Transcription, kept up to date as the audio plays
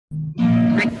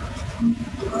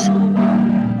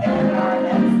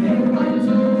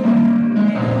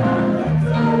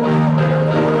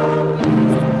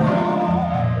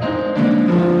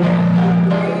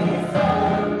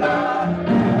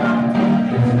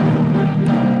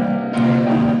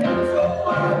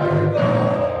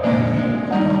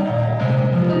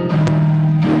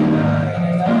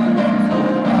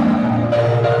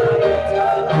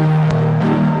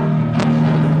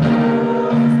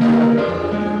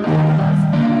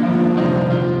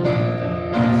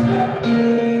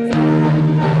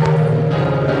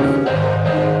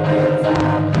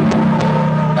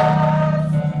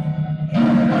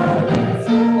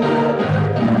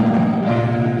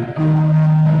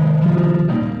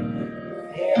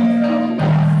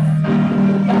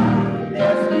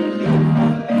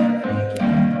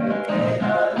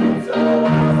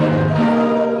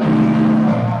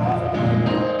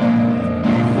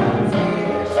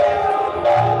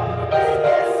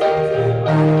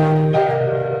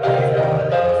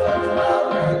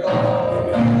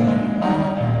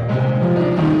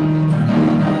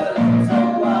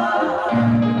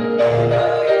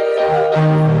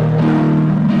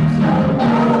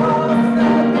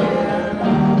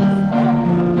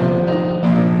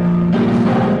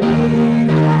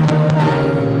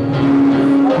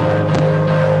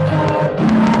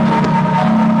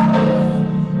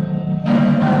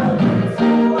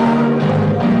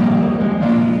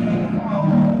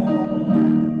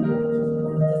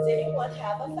Does anyone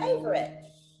have a favorite?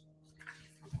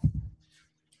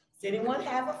 Does anyone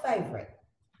have a favorite?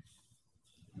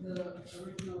 The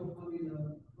original, I mean,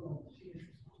 oh,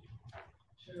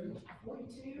 Sherry,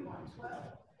 42 on 12,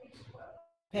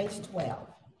 Page 12.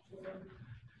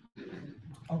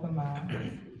 Open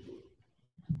mind.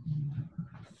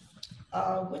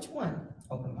 Which one?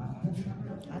 Open mind.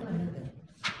 I don't know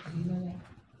that. Do you know that?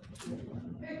 You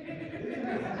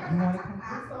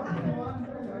want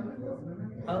to come?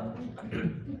 Oh.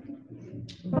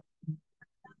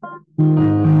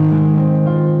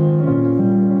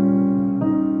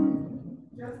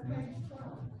 just page 12.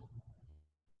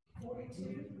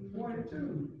 42,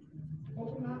 42.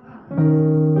 Open my eyes.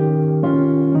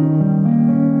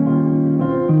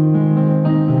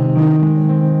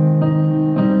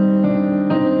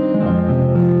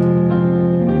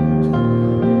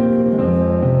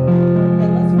 Okay,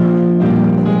 let's find one that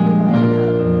everybody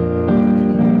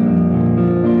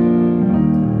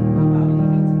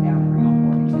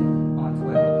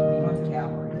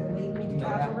knows.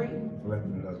 Calvary. Let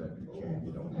them know that you can,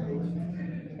 you don't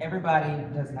have. Everybody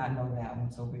does not know that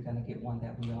one, so we're gonna get one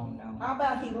that we all know. How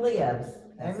about He Lives?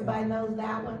 Everybody knows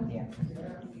that one? Yeah.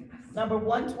 Number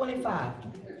 125.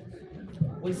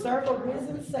 We serve a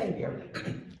risen Savior.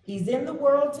 He's in the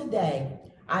world today.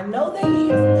 I know that He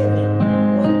is living.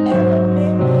 Whatever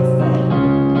men may say,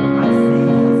 I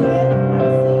see His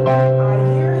hand,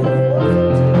 I hear His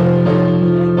voice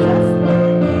too. And just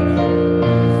stand in it.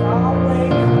 He's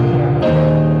always here.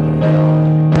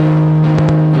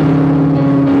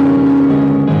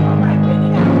 All right, bring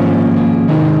it out there.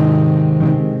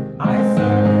 I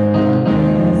serve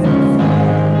a risen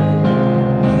Savior.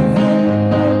 He's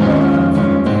in the world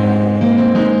today.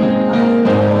 I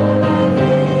know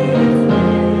that He is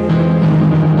living.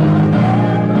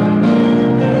 Whatever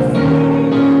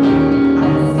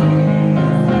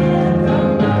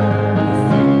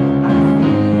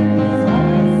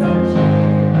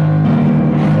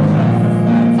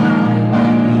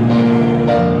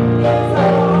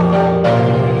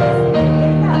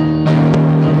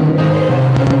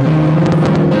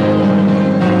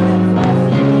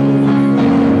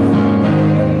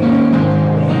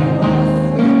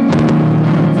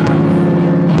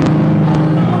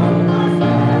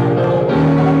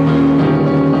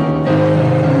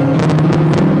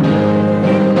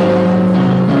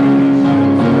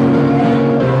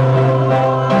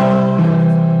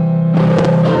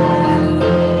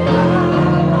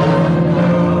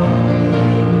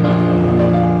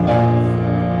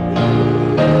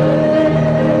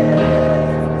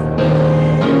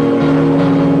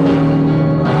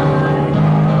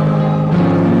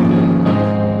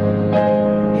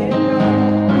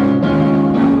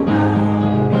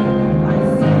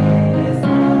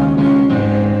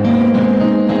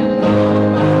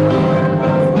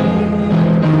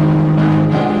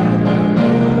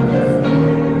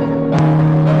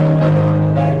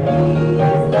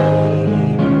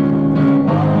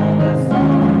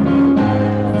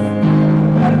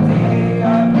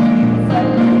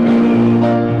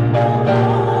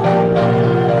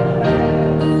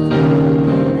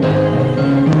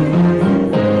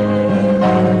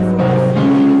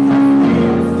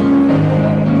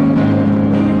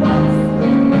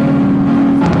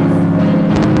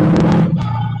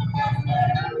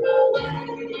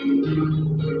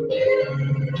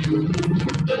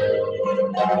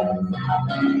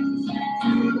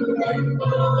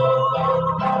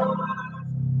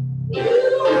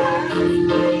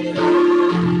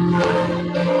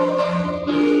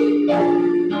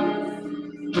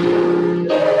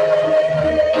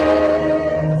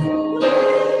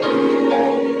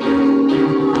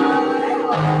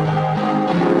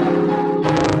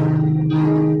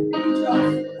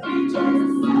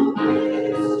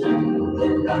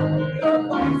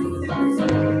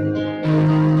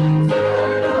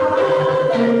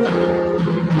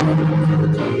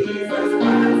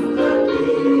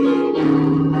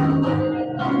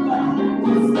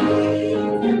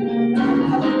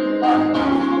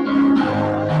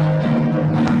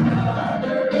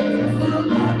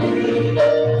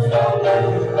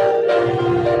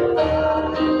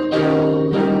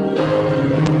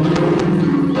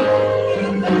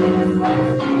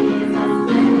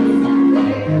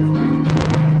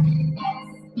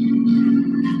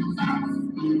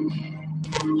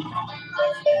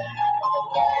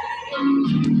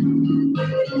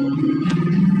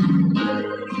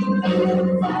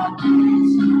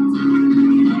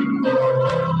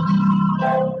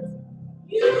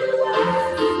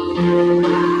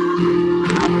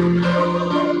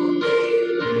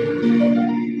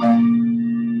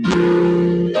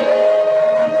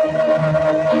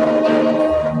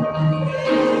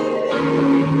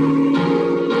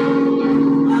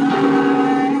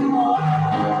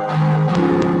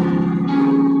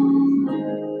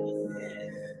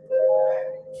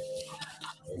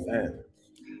Amen.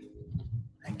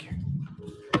 Thank you.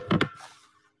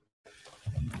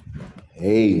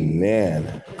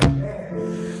 Amen.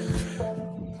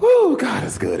 Woo, God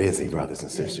is good, isn't he, brothers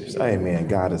and sisters? Amen.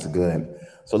 God is good.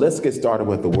 So let's get started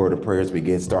with the word of prayer as we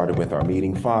get started with our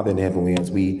meeting. Father in heaven,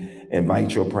 as we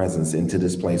invite your presence into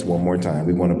this place one more time,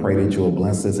 we want to pray that you'll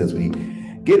bless us as we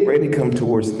get ready to come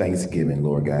towards Thanksgiving,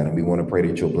 Lord God. And we want to pray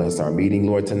that you'll bless our meeting,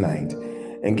 Lord, tonight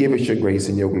and give us your grace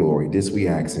and your glory. This we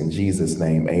ask in Jesus'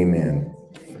 name. Amen.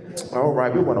 All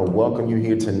right, we want to welcome you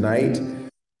here tonight.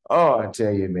 Oh, I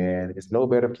tell you, man, it's no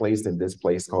better place than this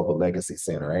place called the Legacy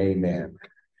Center. Amen.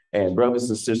 And brothers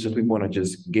and sisters, we want to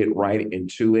just get right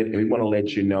into it. And we want to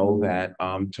let you know that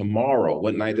tomorrow,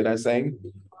 what night did I say?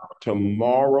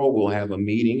 Tomorrow we'll have a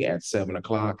meeting at 7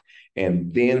 o'clock.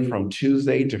 And then from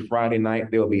Tuesday to Friday night,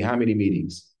 there will be how many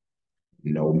meetings?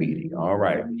 No meeting. All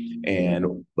right.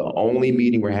 And the only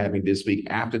meeting we're having this week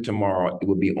after tomorrow, it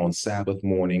will be on Sabbath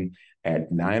morning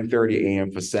at 9:30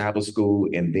 a.m. for Sabbath school,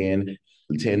 and then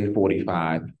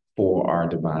 10:45 for our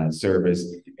divine service.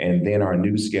 And then our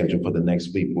new schedule for the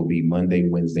next week will be Monday,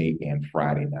 Wednesday, and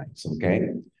Friday nights. Okay.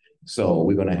 So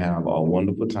we're going to have a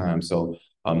wonderful time. So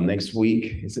next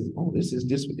week, it's a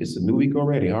new week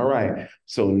already. All right.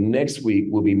 So next week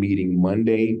we'll be meeting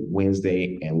Monday,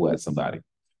 Wednesday, and what, somebody?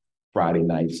 Friday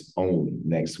nights only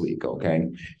next week, okay?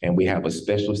 And we have a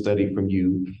special study from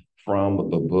you from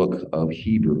the book of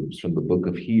Hebrews,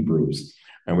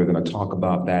 And we're going to talk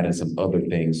about that and some other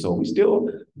things. So we still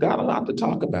got a lot to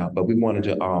talk about, but we wanted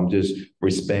to just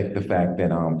respect the fact that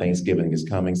Thanksgiving is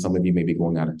coming. Some of you may be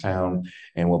going out of town.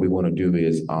 And what we want to do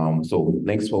is,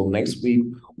 next week,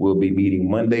 we'll be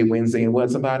meeting Monday, Wednesday, and what,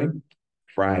 somebody?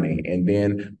 Friday. And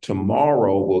then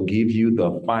tomorrow we'll give you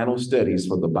the final studies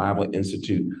for the Bible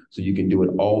Institute so you can do it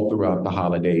all throughout the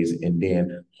holidays. And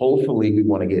then hopefully we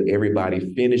want to get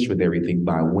everybody finished with everything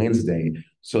by Wednesday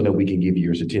so that we can give you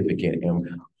your certificate. And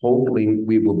hopefully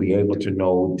we will be able to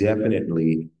know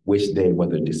definitely which day,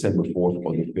 whether December 4th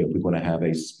or the 5th, we're going to have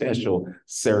a special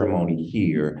ceremony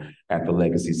here at the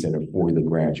Legacy Center for the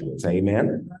graduates.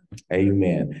 Amen.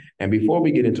 Amen. And before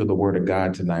we get into the word of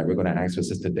God tonight, we're going to ask for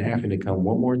Sister Daphne to come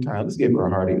one more time. Let's give her a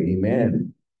hearty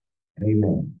amen.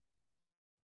 Amen.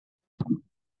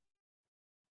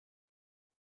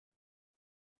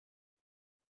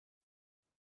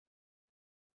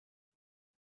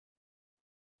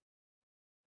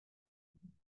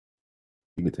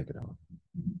 You can take it off.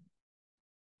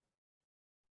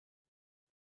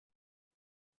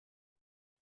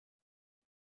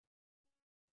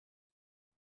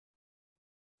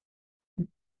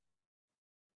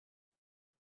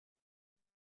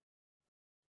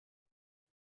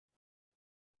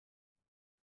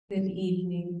 Good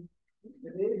evening.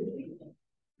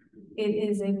 It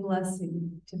is a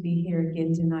blessing to be here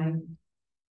again tonight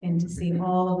and to see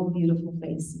all the beautiful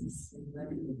faces.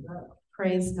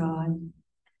 Praise God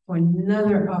for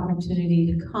another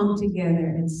opportunity to come together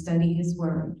and study His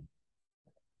Word.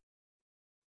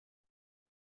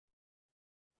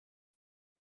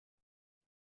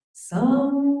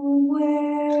 Somewhere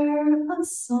a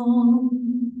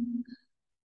song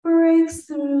breaks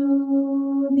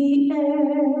through the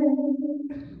air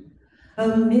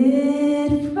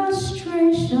amid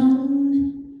frustration,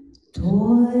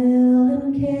 toil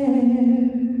and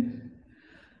care,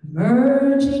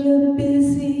 merging a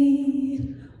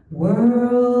busy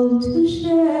world to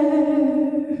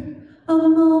share a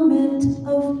moment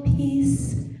of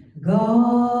peace.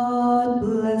 God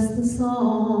bless the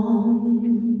song.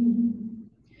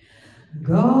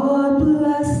 God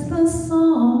bless the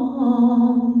song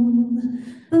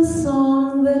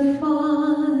that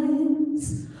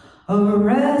finds a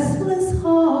restless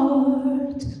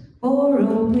heart or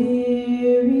a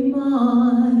weary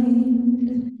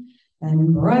mind,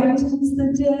 and brightens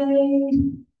the day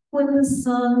when the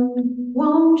sun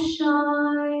won't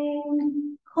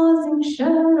shine, causing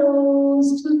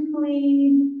shadows to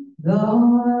flee.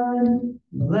 God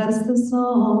bless the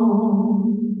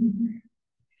song.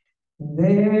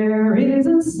 There is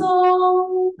a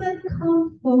song that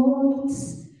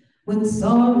comforts when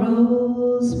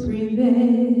sorrows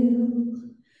prevail,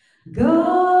 guides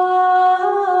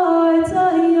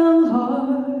a young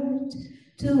heart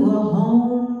to a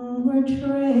home onward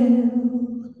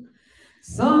trail.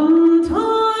 Sometimes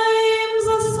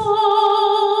a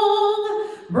song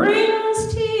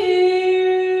brings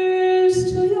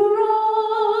tears to your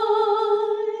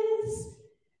eyes,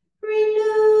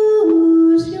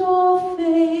 renews your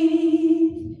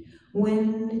faith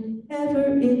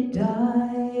whenever it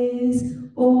dies.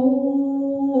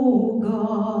 Oh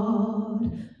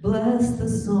God, bless the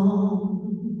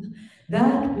song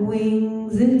that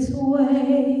wings its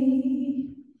way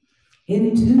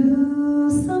into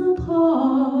some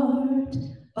part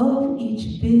of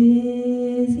each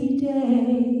busy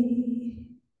day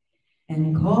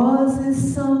and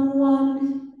causes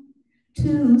someone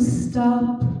to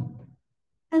stop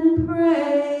and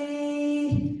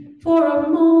pray for a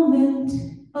moment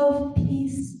of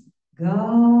peace.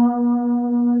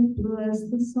 God bless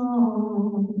the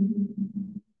song.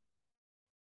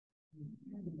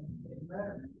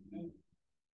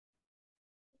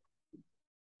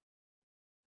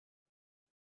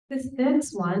 This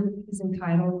next one is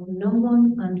entitled, No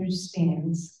One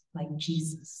Understands Like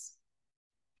Jesus.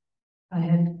 I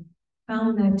have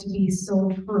found that to be so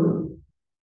true.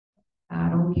 I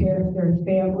don't care if they're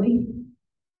family,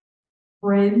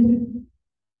 friend,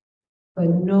 but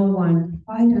no one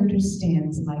quite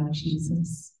understands like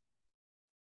Jesus.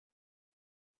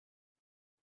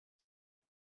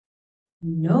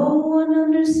 No one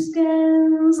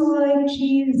understands like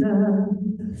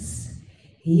Jesus.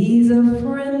 He's a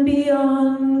friend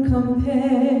beyond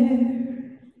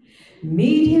compare.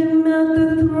 Meet him at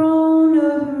the throne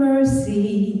of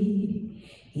mercy.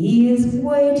 He is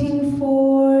waiting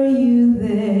for you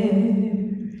there.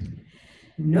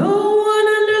 No one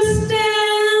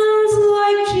understands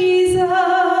like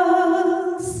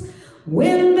Jesus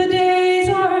when the days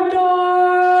are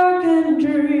dark and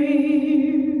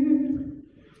drear.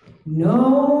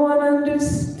 No one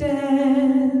understands.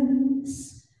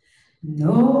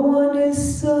 No one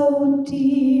is so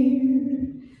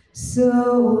dear,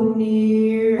 so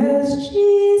near as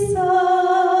Jesus.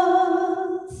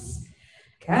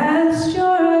 Cast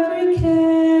your every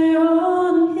care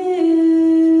on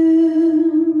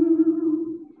him.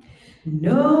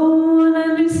 No one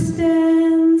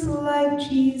understands like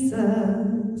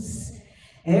Jesus.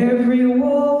 Every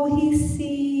woe he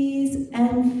sees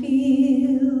and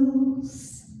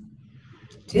feels.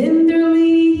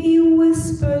 Tenderly he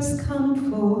whispers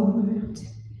comfort,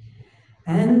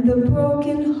 and the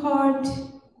broken heart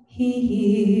he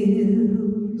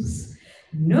heals.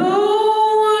 No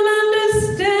one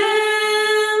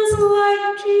understands like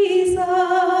Jesus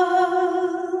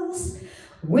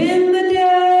when the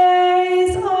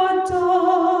days are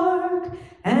dark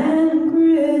and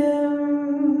grim.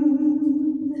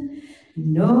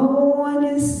 No one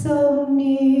is so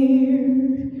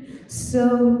near,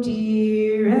 so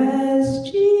dear as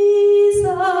Jesus.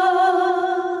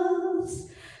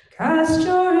 Cast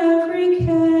your every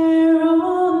care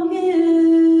on him.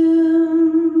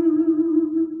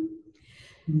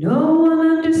 No one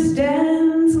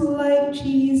understands like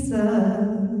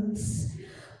Jesus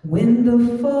when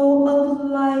the foe of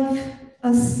life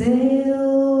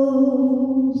assails.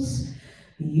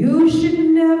 You should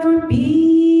never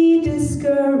be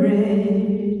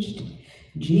discouraged.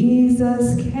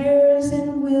 Jesus cares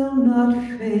and will not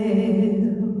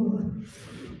fail.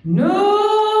 No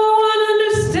one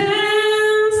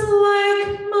understands like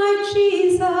my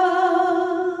Jesus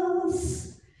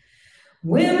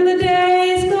when the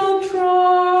days go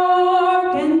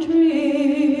dark and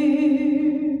drear.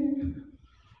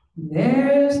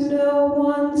 There's no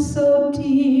one so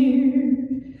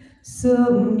dear,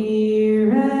 so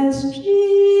near as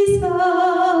Jesus.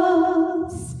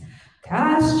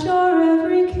 Cast your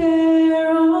every care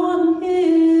on him.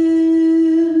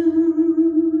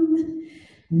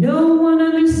 No one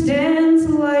understands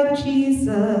like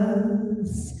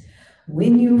Jesus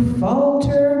when you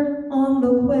falter on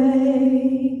the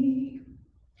way.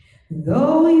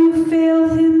 Though you fail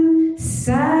him,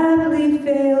 sadly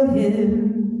fail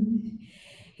him,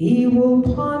 he will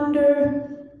ponder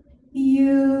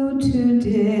you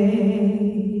today.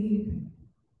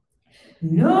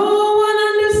 No one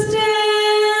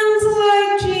understands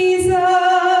like Jesus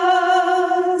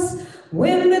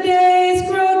when the days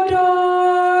grow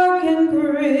dark and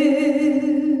grim.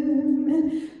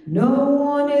 No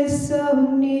one is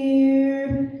so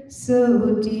near,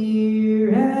 so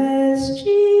dear as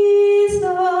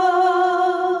Jesus.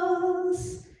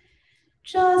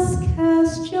 Just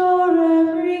cast your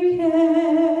every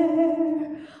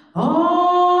care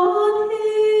on him.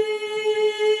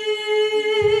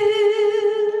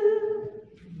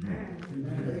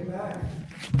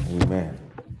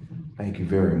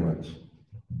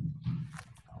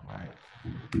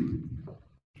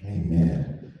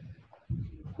 Amen.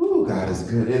 Whew, God is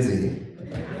good, is he?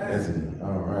 Is he?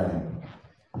 All right.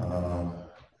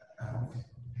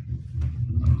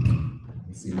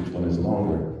 Let's see which one is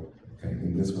longer. Okay, I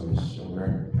think this one is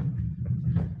shorter.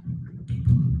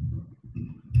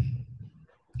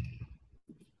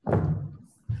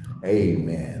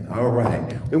 Amen. All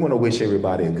right. We want to wish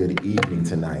everybody a good evening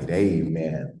tonight.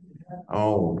 Amen.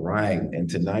 All right. And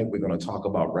tonight we're going to talk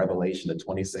about Revelation, the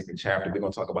 22nd chapter. We're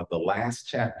going to talk about the last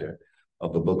chapter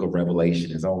of the book of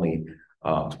Revelation. It's only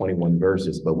 21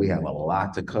 verses, but we have a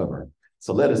lot to cover.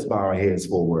 So let us bow our heads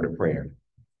for a word of prayer.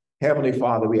 Heavenly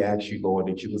Father, we ask you, Lord,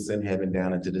 that you will send heaven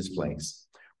down into this place.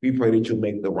 We pray that you'll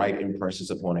make the right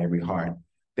impressions upon every heart,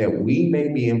 that we may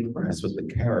be impressed with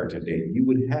the character that you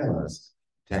would have us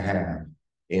to have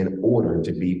in order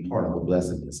to be part of the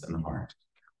blessedness in the heart.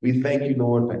 We thank you,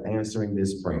 Lord, for answering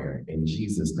this prayer. In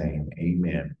Jesus' name,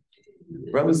 amen.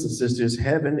 Brothers and sisters,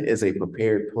 heaven is a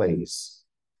prepared place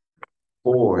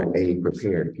for a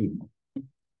prepared people.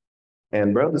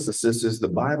 And brothers and sisters, the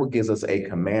Bible gives us a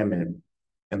commandment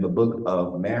in the book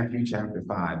of Matthew chapter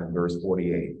 5 and verse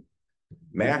 48.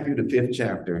 Matthew, the 5th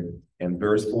chapter and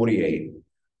verse 48,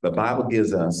 the Bible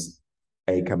gives us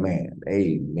a command.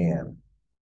 Amen.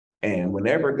 And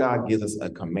whenever God gives us a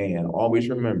command, always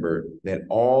remember that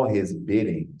all his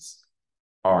biddings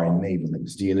are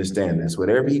enablings. Do you understand this?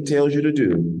 Whatever he tells you to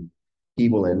do, he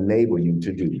will enable you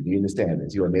to do. Do you understand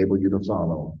this? He'll enable you to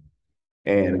follow.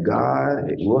 And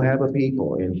God will have a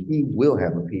people, and he will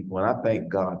have a people. And I thank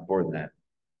God for that.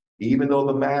 Even though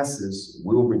the masses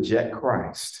will reject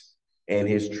Christ and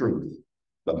his truth,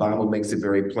 the Bible makes it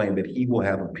very plain that he will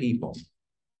have a people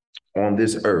on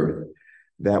this earth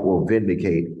that will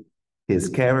vindicate his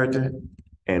character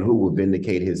and who will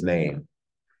vindicate his name.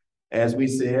 As we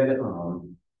said,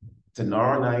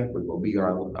 tomorrow night will be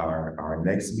our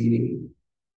next meeting.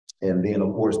 And then,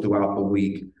 of course, throughout the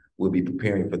week, we'll be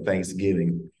preparing for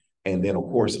Thanksgiving. And then, of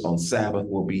course, on Sabbath,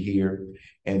 we'll be here.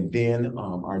 And then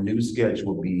our new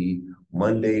schedule will be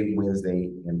Monday, Wednesday,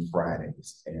 and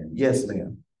Fridays. And yes,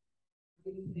 ma'am.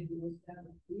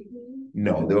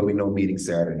 No, there will be no meeting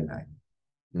Saturday night.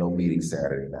 No meeting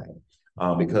Saturday night.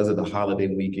 Because of the holiday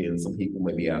weekend, some people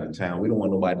may be out of town. We don't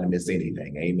want nobody to miss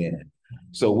anything. Amen.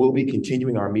 So we'll be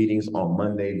continuing our meetings on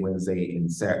Monday, Wednesday, and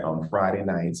on Friday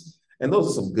nights. And those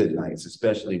are some good nights,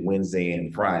 especially Wednesday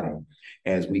and Friday,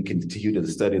 as we continue to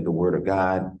study the Word of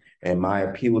God. And my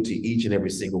appeal to each and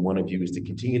every single one of you is to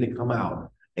continue to come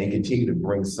out and continue to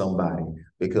bring somebody,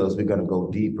 because we're going to go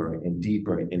deeper and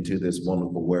deeper into this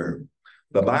wonderful Word.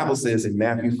 The Bible says in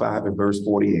Matthew 5 and verse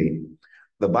 48,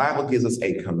 the Bible gives us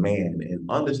a command, and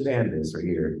understand this right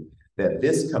here, that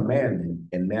this commandment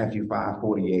in Matthew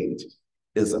 5:48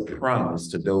 is a promise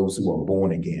to those who are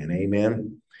born again.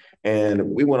 Amen. And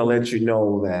we want to let you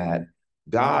know that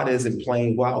God isn't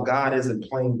playing, while God isn't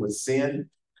playing with sin,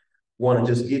 want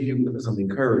to just give you some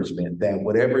encouragement that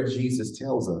whatever Jesus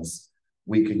tells us,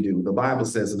 we can do. The Bible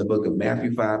says in the book of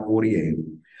Matthew 5:48,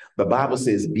 the Bible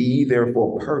says, be ye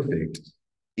therefore perfect,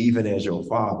 even as your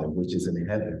Father, which is in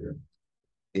heaven,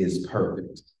 is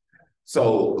perfect.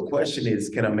 So the question is,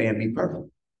 can a man be perfect?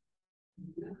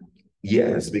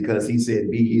 Yes, because he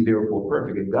said, be ye therefore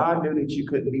perfect. If God knew that you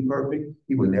couldn't be perfect,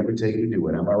 he would never tell you to do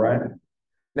it. Am I right?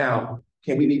 Now,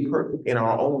 can we be perfect in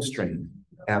our own strength?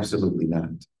 Absolutely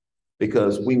not.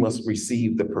 Because we must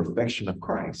receive the perfection of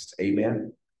Christ.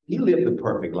 Amen. He lived the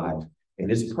perfect life. And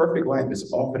his perfect life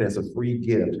is offered as a free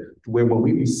gift, to where when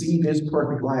we receive his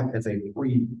perfect life as a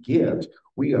free gift,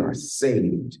 we are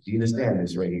saved. Do you understand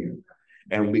this right here?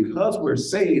 And because we're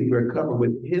saved, we're covered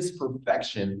with his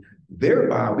perfection.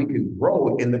 Thereby, we can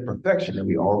grow in the perfection that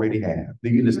we already have. Do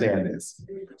you understand this?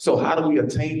 So how do we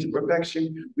attain to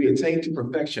perfection? We attain to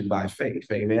perfection by faith.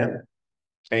 Amen.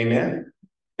 Amen.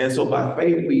 And so by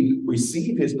faith, we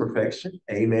receive his perfection.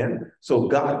 Amen. So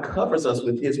God covers us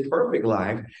with his perfect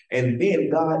life. And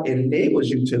then God enables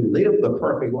you to live the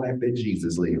perfect life that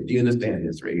Jesus lived. Do you understand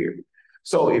this right here?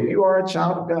 So if you are a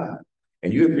child of God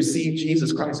and you have received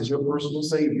Jesus Christ as your personal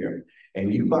Savior,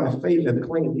 and you by faith have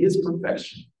claimed his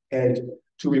perfection and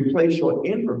to replace your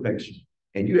imperfection,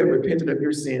 and you have repented of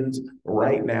your sins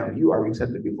right now, you are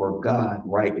accepted before God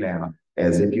right now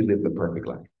as if you live the perfect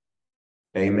life.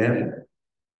 Amen.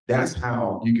 That's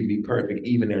how you can be perfect,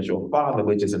 even as your Father,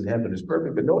 which is in heaven, is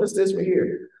perfect. But notice this right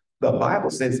here. The Bible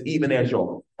says, even as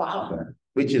your Father,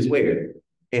 which is where?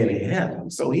 In heaven.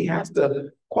 So he has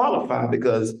to qualify,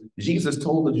 because Jesus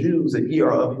told the Jews that ye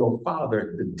are of your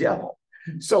father, the devil.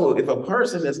 So if a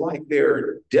person is like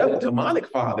their devil, demonic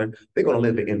father, they're going to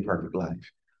live an imperfect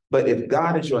life. But if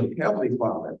God is your heavenly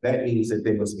Father, that means that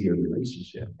there must be a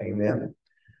relationship. Amen.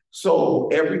 So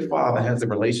every father has a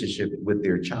relationship with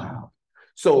their child.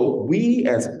 So we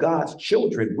as God's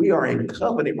children, we are in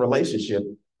covenant relationship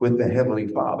with the Heavenly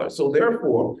Father. So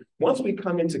therefore, once we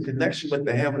come into connection with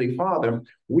the Heavenly Father,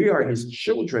 we are his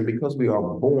children because we are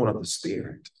born of the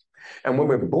Spirit. And when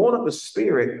we're born of the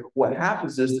Spirit, what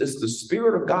happens is it's the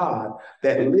Spirit of God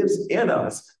that lives in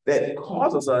us that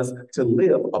causes us to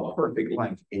live a perfect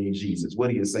life in Jesus. What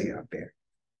do you say out there?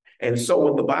 And so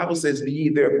when the Bible says, be ye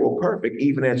therefore perfect,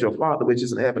 even as your Father which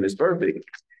is in heaven is perfect,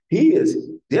 he is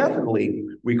definitely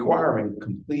requiring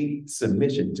complete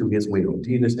submission to his will.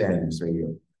 Do you understand this right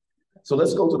here? So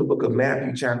let's go to the book of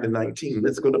Matthew chapter 19.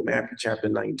 Let's go to Matthew chapter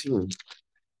 19.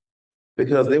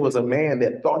 Because there was a man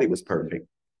that thought he was perfect,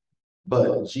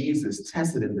 but Jesus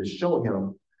tested him to show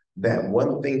him that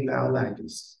one thing thou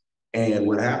lackest. And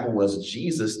what happened was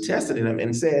Jesus tested him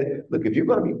and said, look, if you're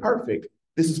going to be perfect,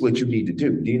 this is what you need to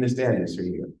do. Do you understand this right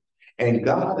here? And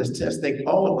God is testing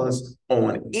all of us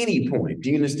on any point. Do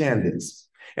you understand this?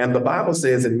 And the Bible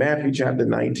says in Matthew chapter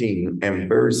 19 and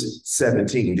verse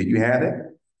 17, did you have it?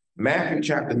 Matthew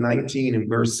chapter 19 and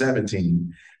verse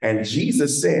 17. And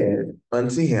Jesus said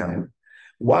unto him,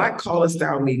 why callest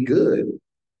thou me good?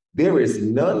 There is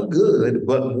none good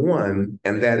but one,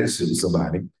 and that is who?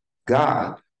 Somebody,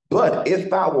 God. But if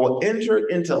thou wilt enter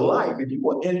into life, if you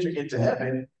will enter into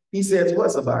heaven, he says,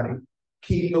 what, somebody?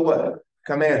 Keep the what?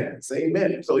 Commandments.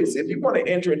 Amen. So he said, if you want to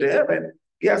enter into heaven,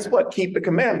 guess what? Keep the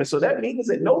commandments. So that means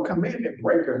that no commandment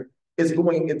breaker is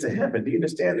going into heaven. Do you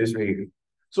understand this, reading?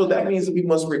 So that means that we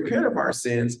must repent of our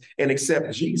sins and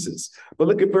accept Jesus. But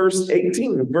look at verse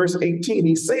 18. Verse 18,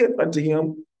 he saith unto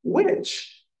him,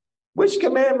 which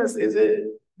commandments is it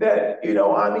that,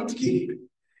 I need to keep?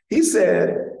 He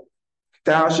said,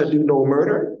 thou shalt do no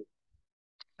murder.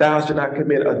 Thou shalt not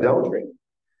commit adultery.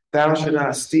 Thou shalt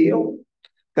not steal.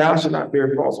 Thou shalt not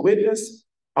bear false witness.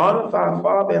 Honor thy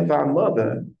father and thy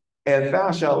mother, and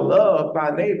thou shalt love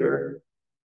thy neighbor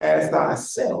as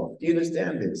thyself. Do you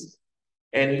understand this?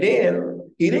 And then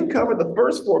he didn't cover the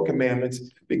first four commandments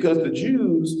because the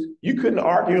Jews, you couldn't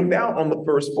argue them down on the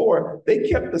first four. They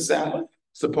kept the Sabbath,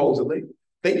 supposedly.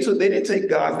 They didn't take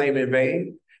God's name in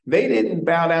vain. They didn't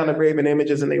bow down to graven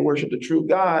images and they worshiped the true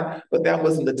God, but that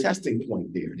wasn't the testing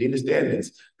point there. Do you understand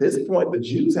this? This point the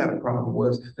Jews had a problem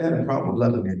was they had a problem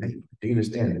loving their neighbor. Do you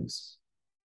understand this?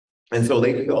 And so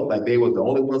they felt like they were the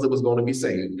only ones that was going to be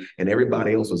saved and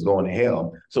everybody else was going to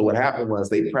hell. So what happened was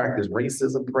they practiced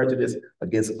racism, prejudice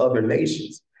against other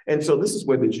nations. And so this is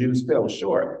where the Jews fell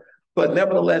short. But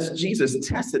nevertheless, Jesus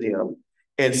tested him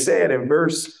and said in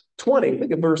verse 20,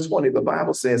 look at verse 20, the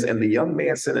Bible says, and the young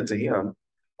man said unto him,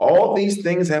 all these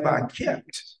things have I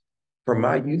kept from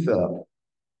my youth up.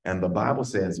 And the Bible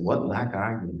says, what lack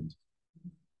I yet?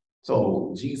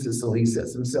 So he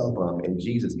sets himself up and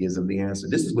Jesus gives him the answer.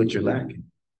 This is what you're lacking.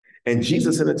 And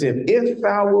Jesus said unto him, if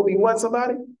thou will be what,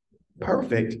 somebody?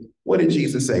 Perfect. What did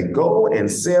Jesus say? Go and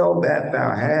sell that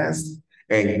thou hast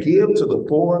and give to the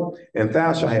poor, and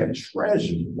thou shalt have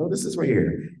treasure. Notice this right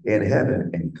here, in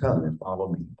heaven, and come and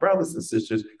follow me. Brothers and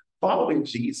sisters, following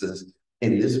Jesus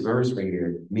in this verse right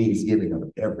here means giving up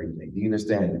everything. Do you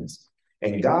understand this?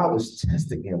 And God was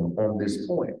testing him on this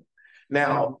point.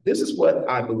 Now, this is what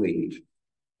I believe.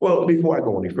 Well, before I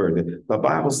go any further, the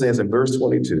Bible says in verse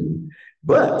 22,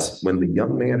 but when the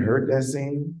young man heard that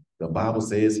saying, the Bible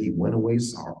says he went away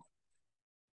sorrowful,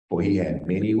 for he had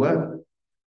many what?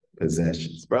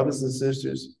 Possessions. Brothers and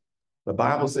sisters, the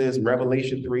Bible says in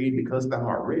Revelation 3, because thou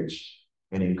art rich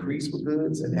and increase with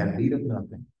goods and have need of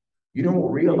nothing, you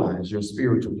don't realize your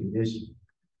spiritual condition.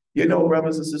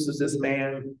 Brothers and sisters, this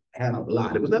man had a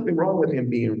lot. There was nothing wrong with him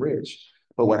being rich.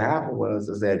 But what happened was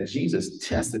that Jesus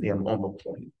tested him on the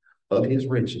point of his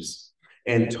riches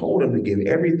and told him to give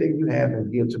everything you have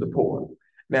and give to the poor.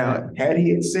 Now, had he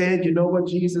had said, you know what,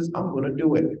 Jesus, I'm going to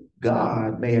do it,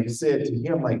 God may have said to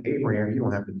him like Abraham, you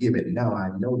don't have to give it. Now I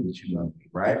know that you love me,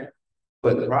 right?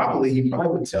 But he probably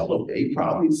would tell him, he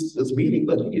probably was meeting,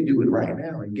 look, you can do it right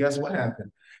now. And guess what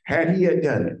happened? Had he had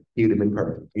done it, he would have been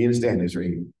perfect. You understand this,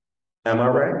 right? Am I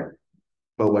right?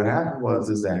 But what happened was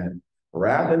that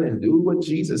rather than do what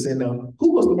Jesus said, now,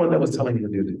 who was the one that was telling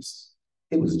him to do this?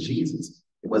 It was Jesus.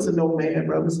 It wasn't no man,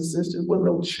 brothers and sisters. It wasn't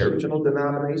no church or no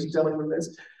denomination telling him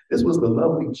this. This was the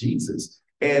lovely Jesus.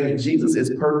 And Jesus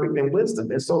is perfect in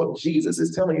wisdom. And so if Jesus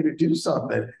is telling you to do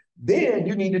something, then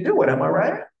you need to do it. Am I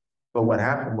right? But what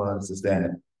happened was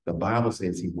that the Bible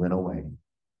says he went away.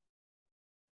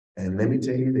 And let me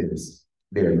tell you this.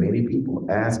 There are many people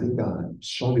asking God,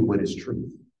 show me what is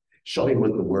truth. Show me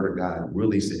what the word of God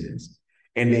really says.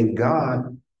 And then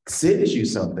God sends you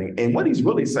something. And what he's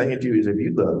really saying to you is, if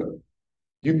you look,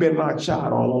 you've been my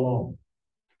child all along.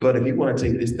 But if you want to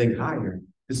take this thing higher,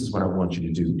 this is what I want you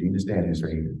to do. Do you understand this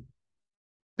right here?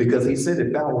 Because he said,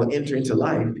 if thou will enter into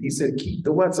life, he said, keep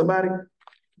the what, somebody?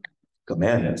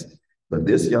 Commandments. But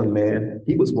this young man,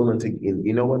 he was willing to,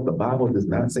 you know what? The Bible does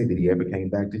not say that he ever came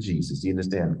back to Jesus. Do you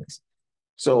understand this?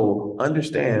 So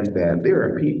understand that there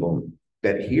are people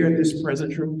that hear this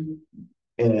present truth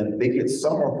and they get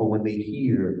sorrowful when they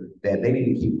hear that they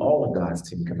need to keep all of God's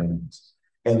 10 commandments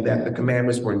and that the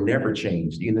commandments were never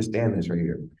changed. Do you understand this right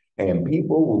here? And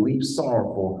people will leave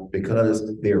sorrowful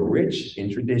because they're rich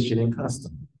in tradition and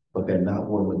custom, but they're not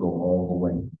willing to go all the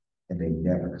way and they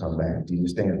never come back. Do you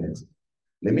understand this?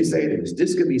 Let me say this.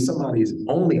 This could be somebody's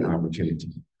only opportunity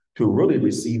to really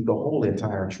receive the whole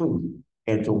entire truth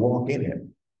and to walk in it.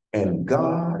 And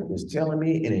God is telling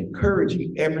me and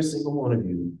encouraging every single one of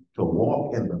you to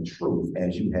walk in the truth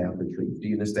as you have the truth. Do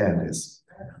you understand this?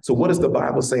 So what does the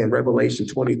Bible say in Revelation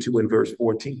 22 and verse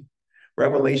 14?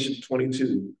 Revelation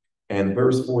 22 and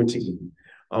verse 14.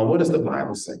 What does the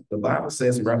Bible say? The Bible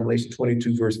says in Revelation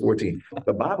 22 verse 14,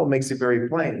 the Bible makes it very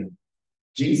plain.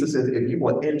 Jesus says, if you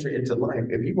want to enter into life,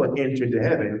 if you want to enter into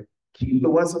heaven, keep the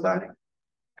what, somebody?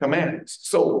 Commandments.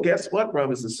 So guess what,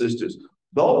 brothers and sisters?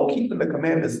 Though keeping the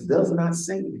commandments does not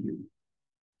save you,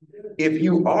 if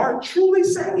you are truly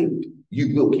saved,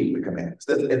 you will keep the commandments.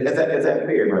 Is that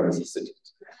fair, brothers and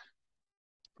sisters?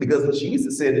 Because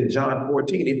Jesus said in John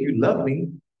 14, if you love me,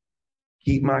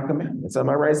 keep my commandments. Am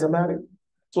I right, somebody?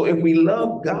 So if we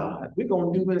love God, we're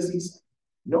going to do as he said.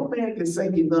 No man can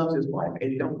say he loves his wife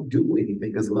and don't do anything,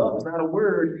 because love is not a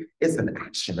word, it's an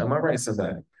action. Am I right,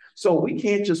 somebody? So we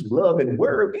can't just love in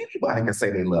word. Anybody can say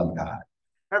they love God.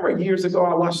 I remember years ago,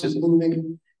 I watched this movie.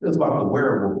 It was about a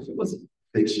werewolf. It was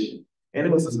fiction. And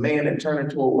it was this man that turned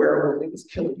into a werewolf. He was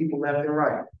killing people left and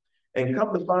right. And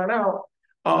come to find out,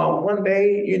 one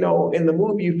day, you know, in the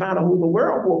movie, you found out who the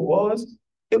werewolf was.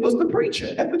 It was the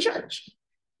preacher at the church.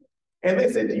 And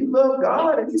they said, do you love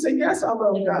God? And he said, yes, I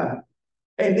love God.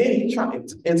 And then he tried,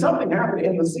 and something happened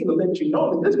in the scene to let you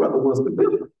know that this brother was the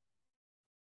villain.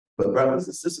 But brothers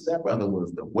and sisters, that brother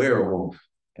was the werewolf.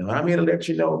 And I'm here to let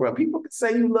you know, bro, people can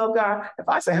say you love God. If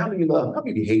I say, how many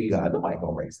you hate God? Nobody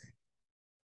gonna raise their hand.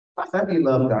 If I say, how many you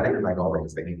love God? Everybody gonna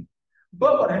raise their hand.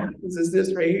 But what happens is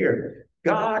this right here.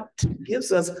 God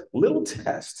gives us little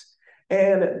tests.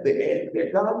 And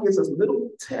God gives us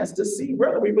little tests to see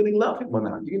whether we really love him or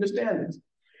not. Do you understand this?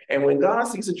 And when God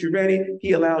sees that you're ready,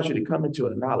 he allows you to come into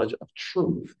a knowledge of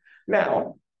truth.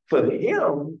 Now, for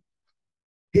him,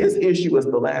 his issue is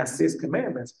the last 6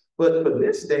 commandments. But for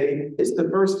this day, it's the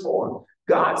verse 4.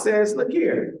 God says, look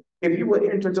here, if you will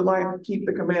enter into life, keep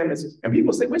the commandments. And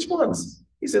people say, which ones?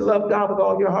 He said, love God with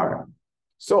all your heart,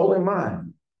 soul, and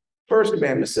mind. First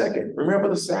commandment. Second, remember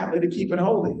the Sabbath to keep it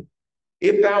holy.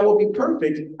 If thou will be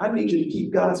perfect, I need you to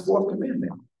keep God's 4th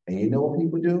commandment. And you know what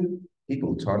people do?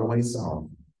 People turn away sorrow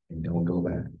and don't go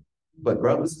back. But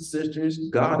brothers and sisters,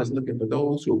 God is looking for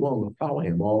those who are willing to follow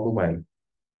him all the way.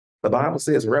 The Bible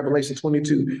says in Revelation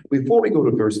 22, before we go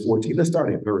to verse 14, let's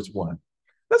start at verse 1.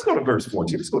 Let's go to verse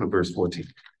 14. Let's go to verse 14.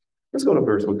 Let's go to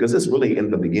verse 1, because it's really in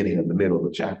the beginning of the middle of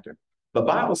the chapter. The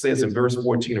Bible says in verse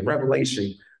 14 of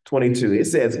Revelation 22, it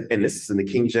says, and this is in the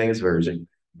King James Version,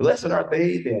 blessed are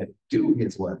they that do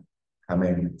his what?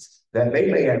 Commandments, that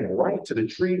they may have right to the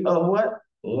tree of what?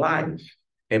 Life,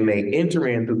 and may enter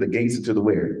in through the gates into the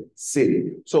where?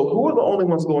 City. So who are the only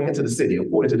ones going into the city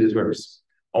according to this verse?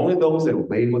 Only those that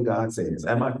obey what God says.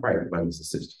 Am I right, brothers and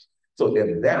sisters? So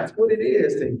if that's what it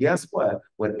is, then guess what?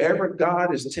 Whatever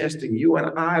God is testing you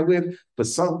and I with, for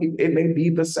some people, it may be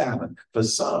the Sabbath. For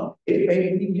some, it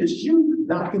may be just you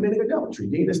not committing adultery.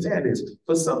 Do you understand this?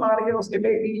 For somebody else, it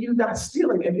may be you not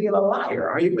stealing and being a liar.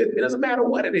 Are you with me? It doesn't matter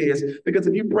what it is, because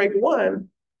if you break one,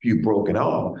 you broke it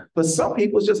all. For some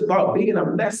people, it's just about being a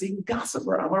messy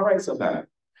gossiper. Am I right, somebody?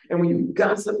 And when you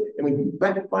gossip and when you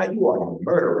backbite, you are a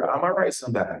murderer. Am I right,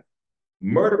 somebody?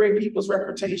 Murdering people's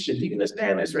reputation. Do you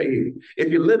understand this right here? If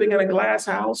you're living in a glass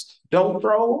house, don't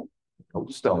throw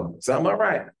stones. Am I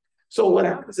right? So what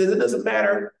happens is it doesn't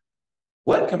matter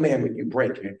what commandment you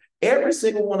break here. Every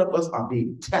single one of us are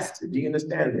being tested. Do you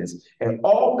understand this? And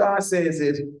all God says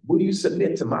is, will you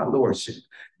submit to my lordship?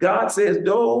 God says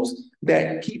those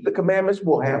that keep the commandments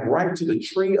will have right to the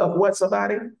tree of what,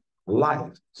 somebody?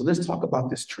 Life. So let's talk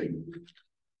about this tree.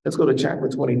 Let's go to chapter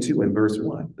 22 and verse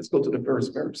 1. Let's go to the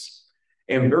first verse.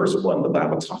 In verse 1, the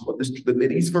Bible talks about this,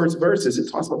 these first verses, it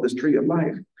talks about this tree of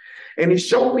life. And he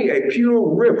showed me a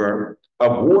pure river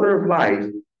of water of life,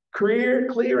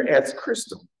 clear as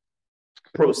crystal,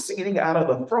 proceeding out of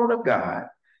the throne of God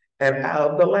and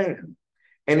out of the Lamb.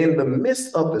 And in the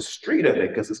midst of the street of it,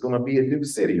 because it's going to be a new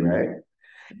city, right?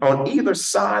 On either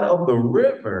side of the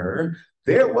river,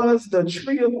 There was the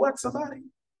tree of what, somebody?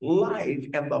 Life.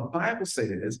 And the Bible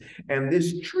says, and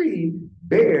this tree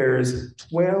bears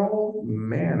 12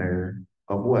 manner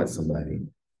of what, somebody?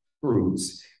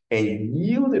 Fruits, and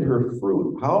yielded her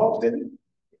fruit. How often?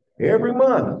 Every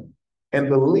month.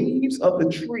 And the leaves of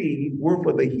the tree were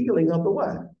for the healing of the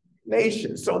what?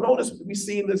 Nation. So notice we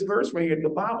see in this verse right here, the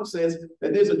Bible says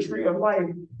that there's a tree of life.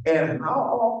 And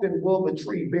how often will the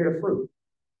tree bear fruit?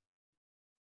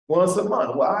 Once a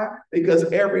month. Why? Because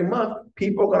every month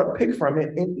people are going to pick from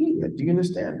it and eat it. Do you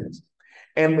understand this?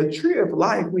 And the tree of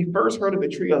life, we first heard of the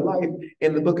tree of life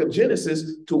in the book of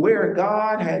Genesis, to where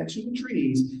God had two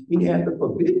trees. He had the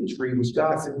forbidden tree, which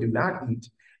God said, do not eat,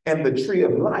 and the tree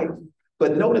of life.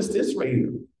 But notice this right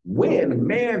here. When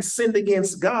man sinned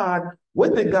against God,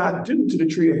 what did God do to the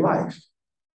tree of life?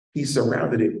 He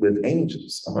surrounded it with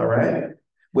angels. Am I right?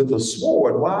 With a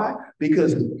sword. Why?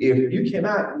 Because if you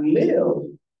cannot live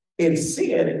in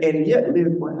sin and yet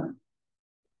live well.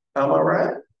 Am I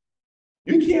right?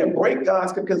 You can't break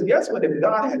God's, because guess what? If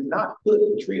God had not put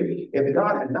the tree of, if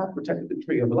God had not protected the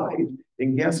tree of life,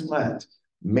 then guess what?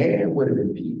 Man would have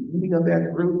been eating of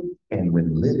that fruit and would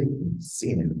living in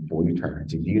sin for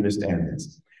eternity. Do you understand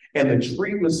this? And the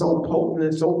tree was so potent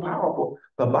and so powerful.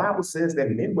 The Bible says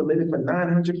that men were living for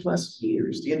 900 plus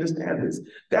years. Do you understand this?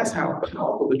 That's how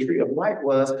powerful the tree of life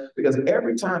was, because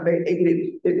every time they ate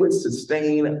it, it would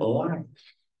sustain life.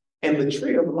 And the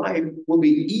tree of life will be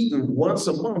eaten once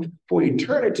a month for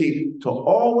eternity, to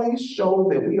always show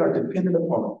that we are dependent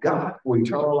upon God for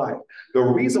eternal life. The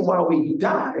reason why we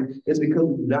die is because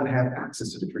we do not have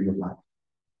access to the tree of life.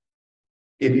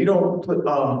 If you don't put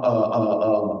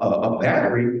a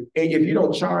battery, and if you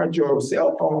don't charge your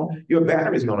cell phone, your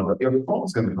battery's going to go, your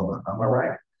phone's going to go out. Am I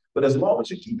right? But as long as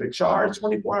you keep it charged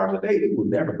 24 hours a day, it will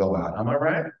never go out. Am I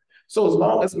right? So as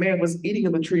long as man was eating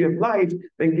of the tree of life,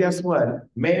 then guess what?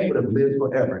 Man would have lived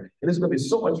forever. And there's going to be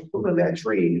so much fruit in that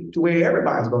tree to where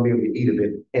everybody's going to be able to eat of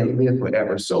it and live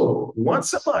forever. So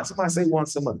once a month, somebody say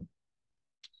once a month,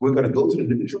 we're going to go to the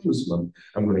New Jerusalem.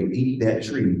 I'm going to eat that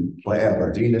tree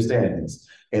forever. Do you understand this?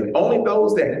 And only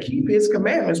those that keep his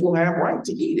commandments will have right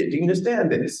to eat it. Do you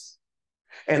understand this?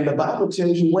 And the Bible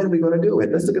tells you when we're going to do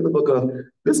it. Let's look at the book of,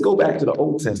 let's go back to the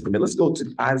Old Testament. Let's go to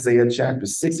Isaiah chapter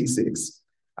 66.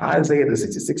 Isaiah, the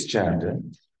 66th chapter,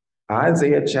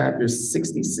 Isaiah chapter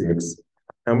 66,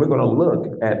 and we're going to look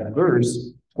at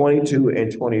verse 22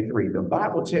 and 23. The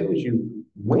Bible tells you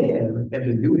when in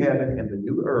the new heaven and the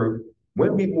new earth,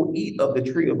 when we will eat of the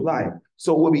tree of life.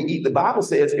 So when we eat, the Bible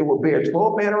says it will bear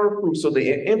 12 manner of fruit. So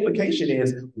the implication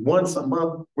is once a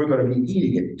month, we're going to be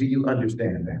eating it. Do you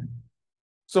understand that?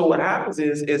 So what happens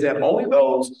is that only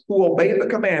those who obey the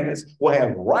commandments will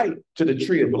have right to the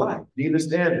tree of life. Do you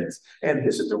understand this? And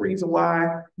this is the reason why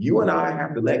you and I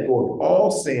have to let go of all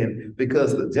sin,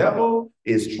 because the devil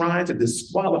is trying to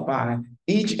disqualify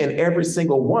each and every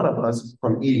single one of us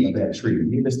from eating of that tree. Do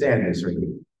you understand this, right?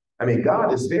 I mean,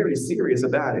 God is very serious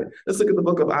about it. Let's look at the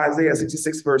book of Isaiah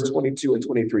 66, verse 22 and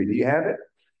 23. Do you have it?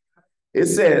 It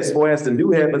says, for as the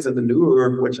new heavens and the new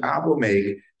earth, which I will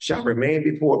make, shall remain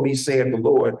before me, saith the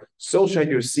Lord, so shall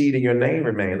your seed and your name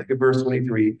remain. Look at verse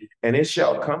 23. And it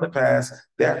shall come to pass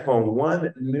that from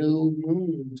one new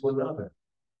moon to another.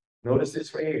 Notice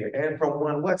this right here. And from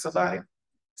one what, somebody?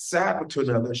 Sabbath to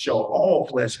another shall all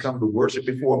flesh come to worship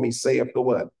before me, saith the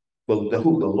what? The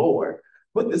Lord.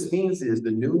 What this means is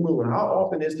the new moon. How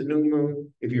often is the new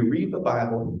moon? If you read the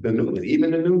Bible,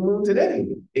 even the new moon today,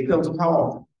 it comes how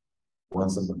often?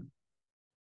 Once a month.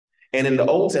 And in the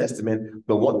Old Testament,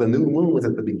 the new moon was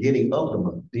at the beginning of the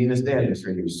month. Do you understand this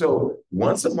right here? So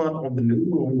once a month on the new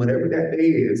moon, whatever that day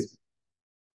is,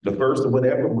 the first of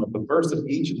whatever month, the first of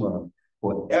each month,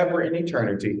 forever in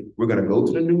eternity, we're going to go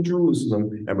to the New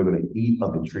Jerusalem and we're going to eat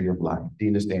of the tree of life. Do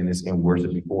you understand this? And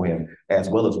worship before him, as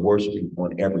well as worshiping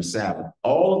on every Sabbath.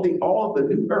 All of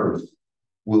the new earth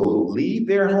will leave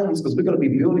their homes, because we're going to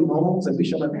be building homes and we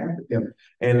shall inhabit them.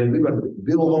 And we're going to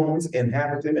build homes,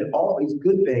 inhabit them, and all these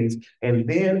good things. And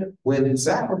then when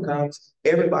Sabbath comes,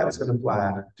 everybody's going to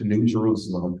fly to New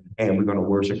Jerusalem and we're going to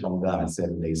worship on God's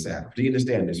 7-day Sabbath. Do you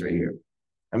understand this right here?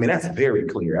 I mean, that's very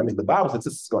clear. I mean, the Bible says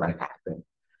this is going to happen.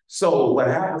 So what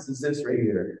happens is this right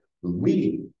here.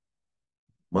 We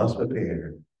must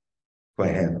prepare for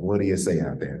heaven. What do you say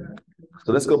out there?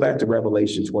 So let's go back to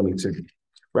Revelation 22.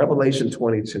 Revelation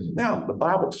 22. Now, the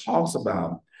Bible talks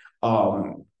about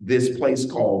this place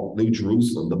called New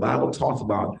Jerusalem. The Bible talks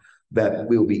about that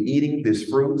we'll be eating this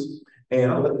fruit, and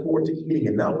I look forward to eating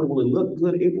it. Not only will it look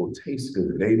good, it will taste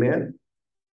good. Amen.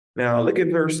 Now, look at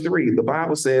verse 3. The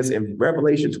Bible says in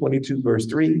Revelation 22, verse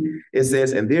 3, it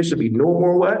says, and there shall be no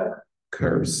more what?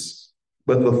 Curse,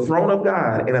 But the throne of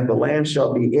God and that the Lamb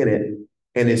shall be in it,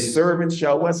 and his servants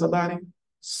shall what, somebody?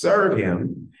 Serve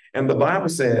him. And the Bible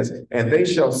says, and they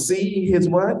shall see his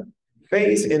what?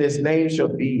 Face, and his name shall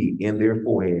be in their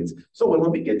foreheads. So when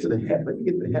we get to heaven,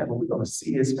 we're going to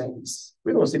see his face.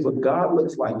 We're going to see what God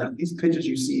looks like. Not these pictures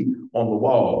you see on the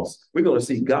walls. We're going to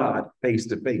see God face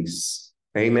to face.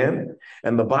 Amen.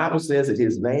 And the Bible says that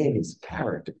his name, his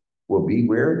character will be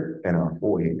where? In our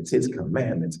foreheads, his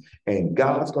commandments. And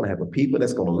God's going to have a people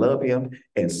that's going to love him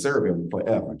and serve him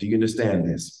forever. Do you understand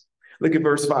this? Look at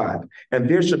verse 5. And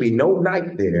there shall be no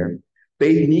night there.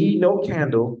 They need no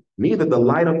candle, neither the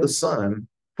light of the sun,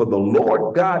 for the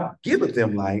Lord God giveth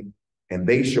them light, and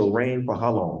they shall reign for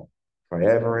how long?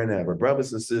 Forever and ever.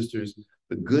 Brothers and sisters,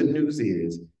 the good news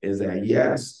is that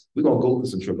yes, we're going to go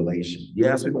through some tribulation.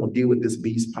 Yes, we're going to deal with this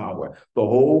beast power. The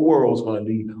whole world's going to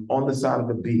be on the side of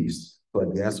the beast.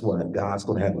 But guess what? God's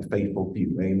going to have a faithful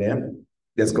few. Amen.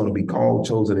 That's going to be called,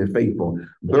 chosen, and faithful.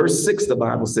 Verse 6, the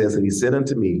Bible says, and he said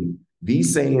unto me,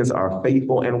 these sayings are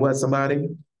faithful and what, somebody?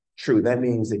 True. That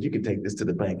means that you can take this to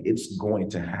the bank. It's going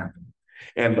to happen.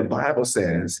 And the Bible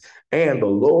says, and the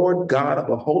Lord God of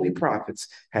the holy prophets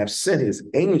have sent his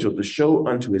angel to show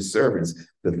unto his servants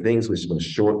the things which must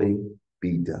shortly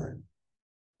be done.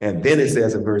 And then it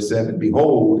says in verse 7,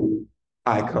 behold,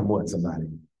 I come what, somebody?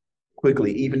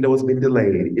 Quickly. Even though it's been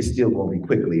delayed, it's still going to be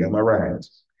quickly. Am I right?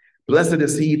 Blessed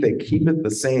is he that keepeth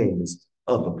the sayings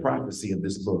of the prophecy of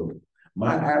this book.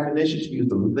 My admonition to you is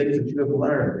the things that you have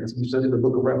learned as we study the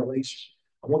book of Revelation.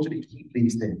 I want you to keep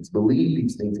these things, believe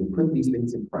these things, and put these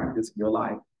things in practice in your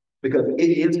life, because it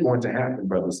is going to happen,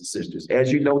 brothers and sisters.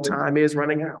 As you know, time is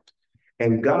running out.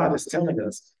 And God is telling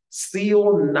us,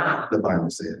 seal not, the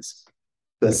Bible says,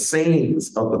 the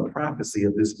sayings of the prophecy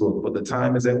of this book. But the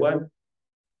time is at what?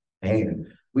 And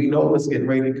we know what's getting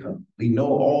ready to come. We know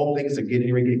all things are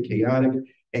getting ready to get chaotic.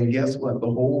 And guess what? The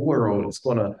whole world is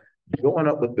going to join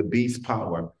up with the beast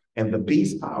power. And the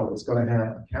beast power is going to have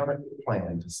a counterfeit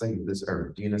plan to save this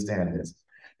earth. Do you understand this?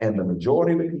 And the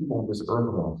majority of the people on this earth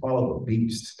are going to follow the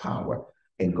beast's power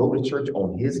and go to church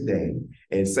on his day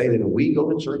and say that if we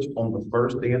go to church on the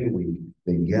first day of the week,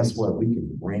 then guess what? We can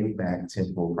bring back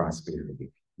temporal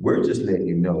prosperity. We're just letting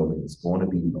you know that it's going to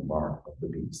be the mark of the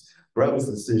beast. Brothers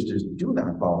and sisters, do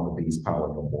not follow the beast power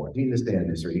no more. Do you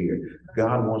understand this right here?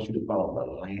 God wants you to follow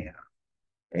the Lamb.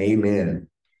 Amen.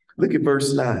 Look at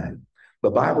verse 9. The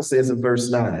Bible says in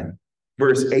verse 8,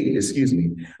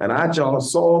 and I, John,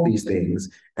 saw these things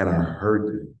and I heard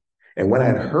them. And when I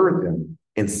had heard them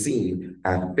and seen,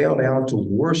 I fell down to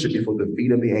worship before the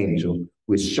feet of the angel,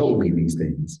 which showed me these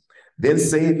things. Then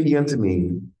saith he unto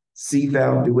me, see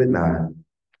thou do it not.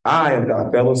 I am thy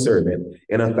fellow servant,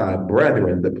 and of thy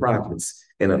brethren, the prophets,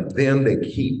 and of them that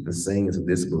keep the sayings of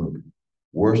this book.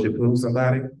 Worship who,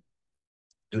 somebody?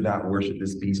 Do not worship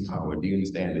this beast power. Do you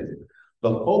understand it? The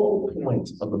focal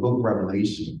point of the book of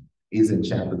Revelation is in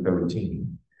chapter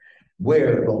 13,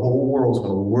 where the whole world's going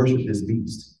to worship this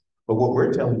beast. But what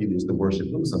we're telling you is to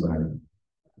worship who, somebody?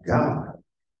 God.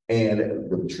 And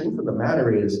the truth of the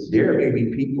matter is, there may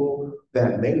be people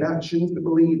that may not choose to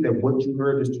believe that what you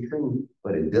heard is the truth,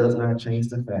 but it does not change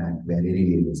the fact that it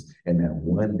is, and that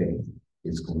one day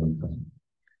it's going to come.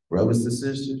 Brothers and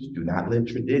sisters, do not let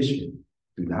tradition,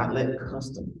 do not let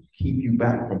custom keep you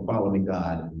back from following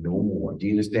God no more. Do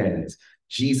you understand this?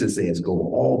 Jesus says, go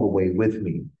all the way with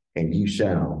me, and you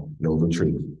shall know the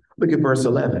truth. Look at verse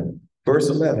 11. Verse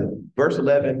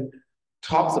 11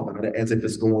 talks about it as if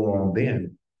it's going on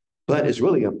then. But it's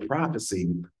really a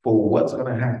prophecy for what's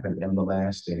going to happen in the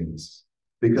last days.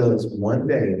 Because one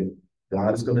day,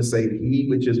 God is going to say, he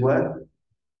which is what?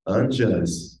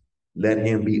 Unjust. Let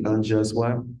him be unjust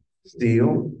what?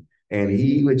 Still. And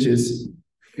he which is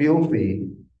filthy,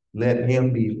 let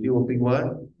him be filthy what?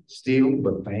 Still.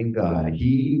 But thank God.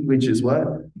 He which is what?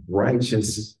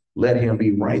 Righteous, let him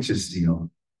be righteous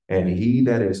still. And he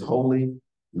that is holy,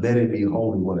 let it be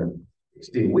holy whatever.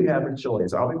 Still, we have a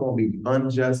choice. Are we going to be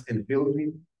unjust and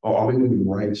filthy, or are we going to be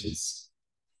righteous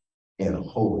and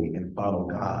holy and follow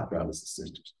God, brothers and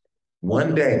sisters?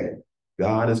 One day,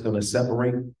 God is going to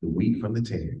separate the wheat from the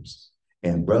tares.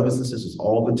 And brothers and sisters,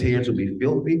 all the tares will be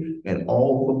filthy and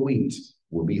all the wheat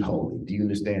will be holy. Do you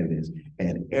understand this?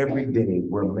 And every day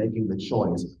we're making the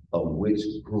choice of which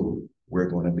group we're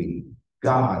going to be.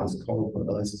 God is calling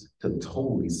for us to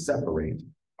totally separate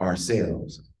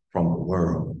ourselves from the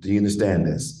world. Do you understand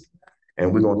this?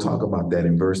 And we're going to talk about that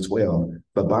in verse 12.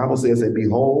 The Bible says that,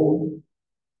 behold,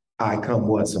 I come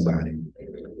what, somebody?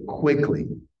 Quickly.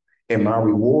 And my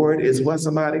reward is what,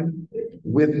 somebody?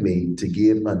 With me to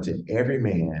give unto every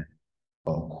man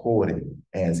according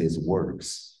as his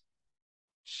works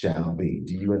shall be.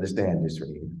 Do you understand this right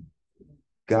here?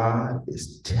 God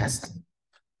is testing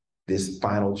this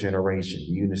final generation.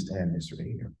 Do you understand this right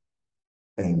here?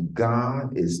 And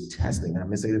God is testing. I'm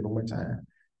going to say it one more time.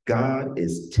 God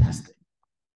is testing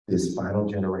this final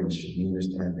generation. Do you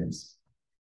understand this?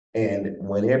 And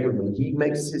when he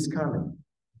makes his coming,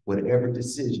 whatever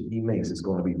decision he makes is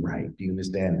going to be right. Do you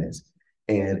understand this?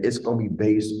 And it's going to be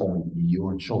based on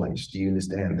your choice. Do you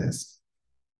understand this?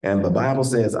 And the Bible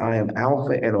says, I am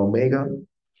Alpha and Omega,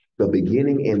 the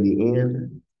beginning and the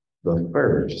end, the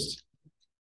first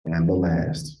and the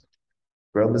last.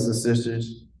 Brothers and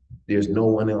sisters, there's no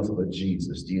one else but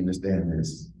Jesus. Do you understand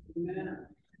this? Amen.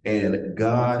 And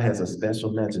God has a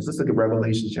special message. Let's look at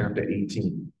Revelation chapter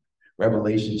 18.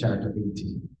 Revelation chapter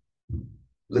 18.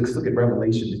 Let's look at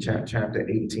Revelation chapter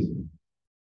 18.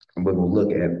 And we're going to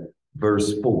look at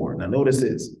verse 4. Now notice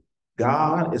this.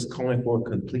 God is calling for a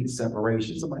complete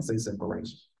separation. Somebody say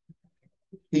separation.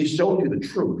 He showed you the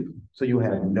truth, so you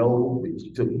have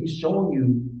he's showing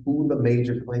you who the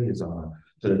major players are,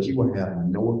 so that you will have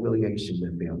no affiliation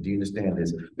with them. Do you understand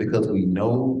this? Because we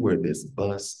know where this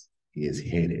bus is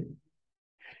headed.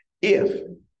 If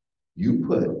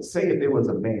you say if there was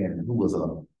a man who was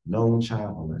a known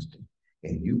child molester,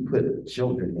 and you put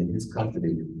children in his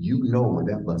custody, you know where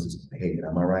that bus is headed.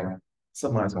 Am I right?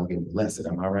 Somebody's going to get blessed.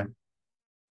 Am I right?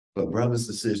 But brothers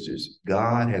and sisters,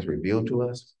 God has revealed to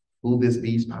us who this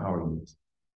beast power is.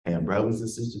 And brothers and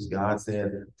sisters, God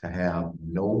said to have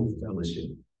no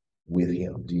fellowship with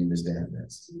him. Do you understand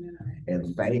this?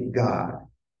 And thank God,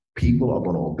 people are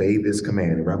going to obey this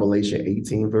command. In Revelation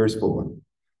 18, verse 4.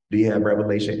 Do you have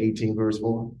Revelation 18, verse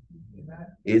 4?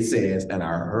 It says, and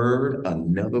I heard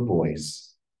another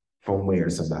voice from where,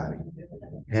 somebody?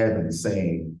 Heaven,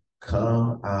 saying,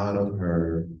 come out of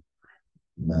her,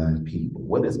 my people.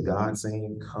 What is God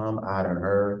saying? Come out of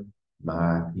her,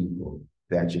 my people,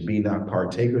 that you be not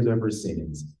partakers of her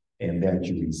sins, and that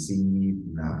you receive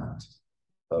not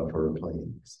of her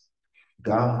plagues.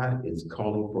 God is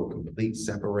calling for complete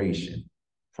separation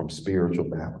from spiritual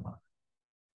Babylon.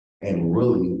 And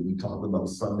really, we talk about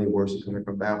Sunday worship coming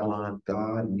from Babylon.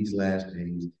 God, in these last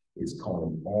days, is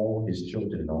calling all his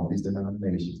children and all these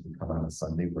denominations to come out of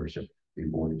Sunday worship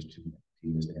before his two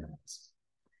hands.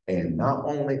 And not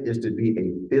only is to be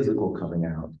a physical coming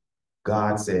out,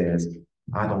 God says,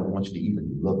 I don't want you to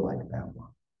even look like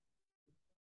Babylon.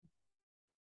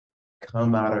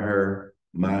 Come out of her,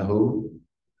 my who?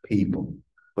 People.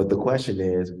 But the question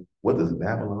is, what does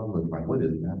Babylon look like? What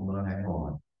does Babylon have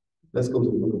on? Let's go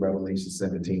to the book of Revelation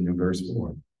 17 and verse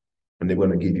 4. And they're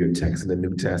going to give you a text in the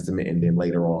New Testament, and then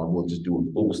later on, we'll just do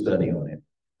a full study on it.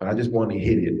 But I just want to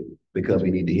hit it because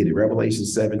we need to hit it. Revelation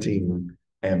 17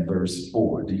 and verse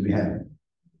 4. Do you have it?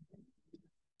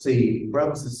 See,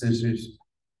 brothers and sisters,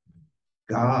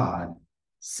 God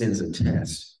sends a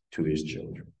test to his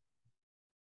children.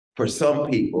 For some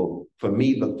people, for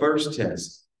me, the first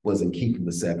test wasn't keeping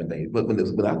the 7 days. But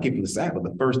without keeping the Sabbath,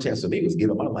 the first test for me was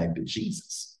giving my life to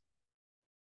Jesus.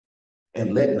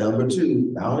 And number two,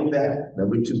 not only that,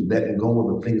 number two, letting go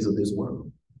of the things of this world.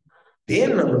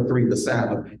 Then number three, the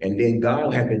Sabbath. And then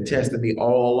God had been testing me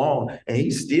all along, and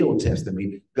he's still testing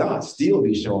me. God still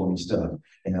be showing me stuff.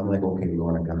 And I'm like, okay,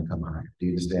 Lord, I gotta come higher. Do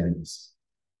you understand this?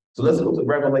 So let's go to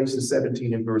Revelation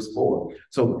 17 and verse 4.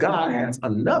 So God has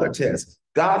another test.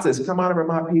 God says, come out of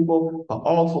my people, but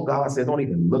also God says, don't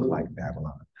even look like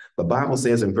Babylon. The Bible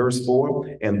says in verse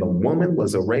 4, and the woman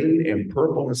was arrayed in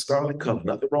purple and scarlet color.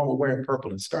 Nothing wrong with wearing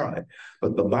purple and scarlet.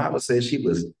 But the Bible says she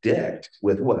was decked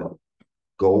with what?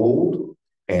 Gold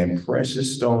and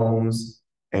precious stones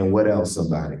and what else,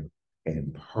 somebody?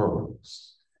 And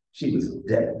pearls. She was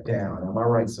decked down. Am I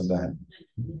right, somebody?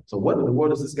 So what in the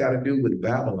world does this got to do with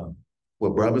Babylon?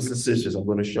 Well, brothers and sisters, I'm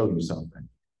going to show you something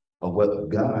of what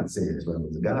God says,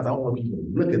 brothers. God, I don't want people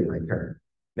looking like her.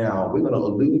 Now, we're going to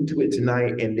allude to it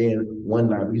tonight, and then one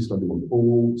night we're just going to do a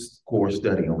full core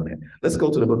study on it. Let's go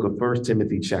to the book of 1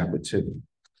 Timothy chapter 2.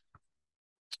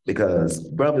 Because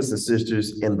brothers and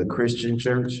sisters, in the Christian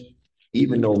church,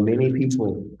 even though many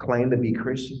people claim to be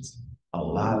Christians, a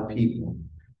lot of people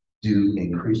do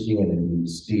in Christianity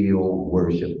still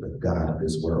worship the God of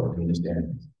this world. You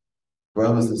understand?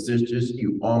 Brothers and sisters,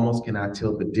 you almost cannot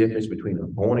tell the difference between a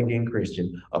born-again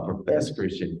Christian, a professed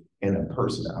Christian, and a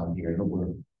person out here in the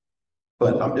world.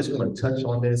 But I'm just going to touch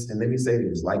on this, and let me say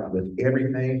this, like with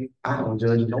everything, I don't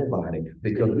judge nobody,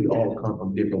 because we all come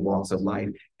from different walks of life,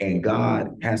 and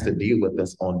God has to deal with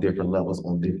us on different levels,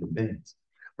 on different things.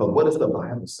 But what does the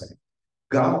Bible say?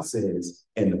 God says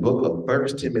in the book of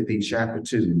 1 Timothy chapter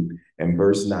 2 and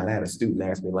verse 9, I had a student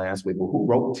ask me last week, well, who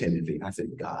wrote Timothy? I said,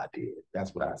 God did.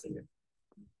 That's what I said.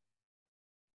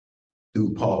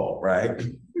 through Paul, right?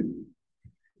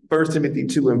 1 Timothy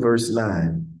 2 and verse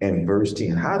 9 and verse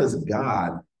 10. How does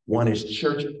God want his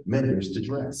church members to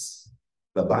dress?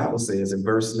 The Bible says in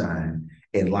verse 9,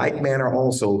 in like manner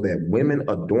also that women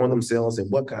adorn themselves in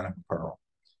what kind of apparel?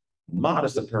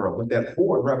 Modest apparel. With that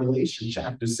whore, Revelation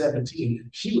chapter 17,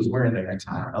 she was wearing the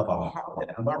attire of a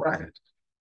harlot. Am I right?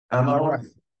 Am I right?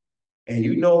 And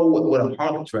you know what a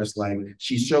harlot dress like?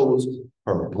 She shows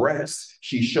her breasts.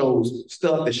 She shows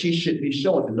stuff that she shouldn't be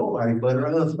showing to nobody but her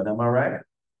husband. Am I right?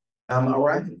 Am I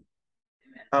right?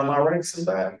 Am I right,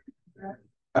 somebody?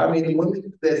 I mean, the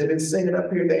women that's been singing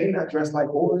up here, they ain't not dressed like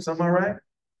whores. Am I right?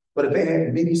 But if they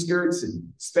had mini skirts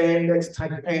and spandex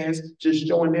type pants, just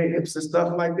showing their hips and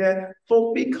stuff like that,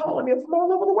 folks be calling me from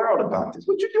all over the world about this.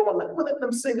 What you doing letting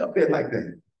them sing up there like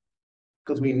that?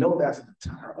 Because we know that's the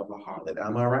tire of a harlot.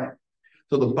 Am I right?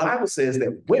 So the Bible says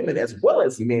that women as well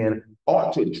as men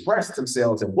ought to dress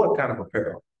themselves in what kind of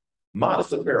apparel?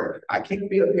 Modest apparel. I can't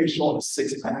be up here showing a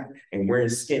six-pack and wearing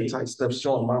skin tight stuff,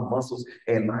 showing my muscles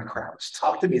and my crowds.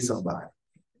 Talk to me, somebody.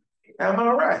 Am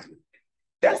I right?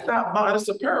 That's not modest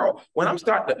apparel. When I'm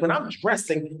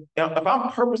dressing, if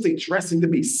I'm purposely dressing to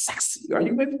be sexy, are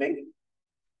you with me?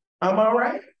 Am I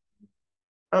right?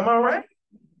 Am I right?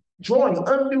 Drawing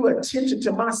undue attention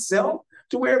to myself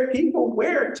to where people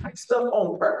wear tight stuff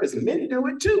on purpose. Men do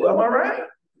it too. Am I right?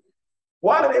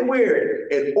 Why do they wear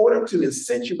it? In order to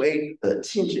accentuate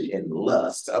attention and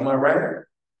lust. Am I right?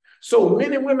 So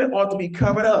men and women ought to be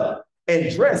covered up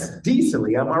and dressed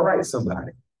decently. Am I right,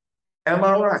 somebody? Am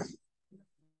I right?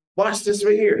 Watch this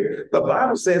right here. The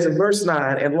Bible says in verse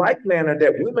 9, in like manner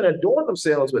that women adorn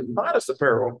themselves with modest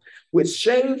apparel, with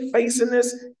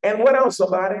shamefacedness, and what else,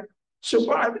 somebody?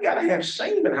 Shabbat, we got to have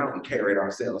shame in how we carry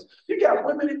ourselves. You got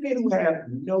women and men who have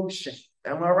no shame.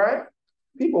 Am I right?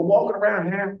 People walking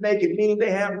around half naked, meaning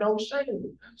they have no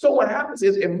shame. So what happens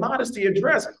is, in modesty of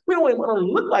dress, we don't even want to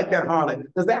look like that harlot,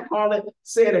 because that harlot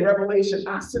said in Revelation,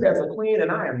 I sit as a queen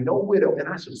and I am no widow and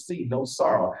I shall see no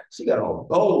sorrow. She got a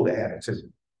bold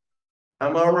attitude.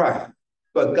 Am I right?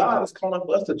 But God is calling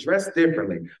for us to dress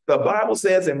differently. The Bible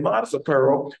says in modest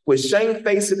apparel, with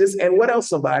shamefacedness, and what else,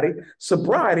 somebody?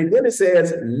 Sobriety. Then it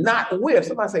says, not with.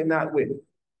 Somebody say, not with.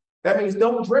 That means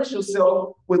don't dress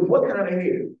yourself with what kind of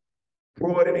hair?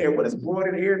 Broided hair. What does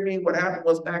broided hair mean? What happened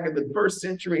was back in the first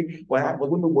century, what happened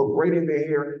was women were braiding their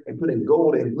hair and putting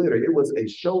gold and glitter. It was a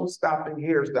show-stopping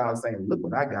hairstyle saying, look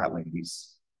what I got,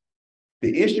 ladies.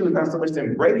 The issue is not so much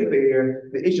them braiding their hair,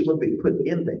 the issue is what they put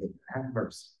in there. Have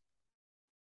mercy.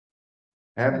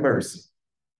 Have mercy.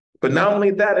 But not only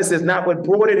that, it says not with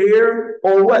broided hair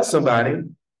or what, somebody?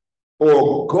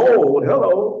 Or gold,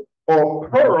 hello, or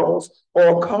pearls,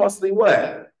 or costly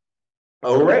what?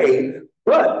 Array,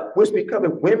 but which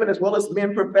becoming women as well as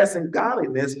men professing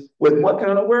godliness with what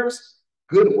kind of works?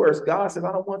 Good works. God said,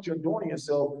 I don't want you adorning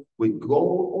yourself with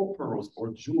gold or pearls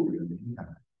or jewelry of any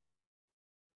kind.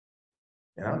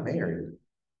 And I'm married.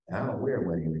 And I don't wear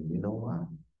wedding ring. You know why?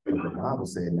 Because the Bible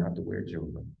said not to wear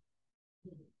jewelry.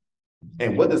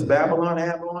 And what does Babylon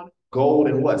have on? Gold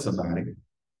and what, somebody?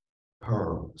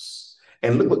 Pearls.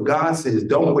 And look what God says.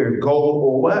 Don't wear gold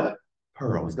or what?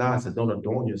 Pearls. God says, don't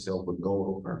adorn yourself with gold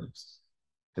or pearls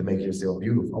to make yourself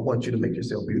beautiful. I want you to make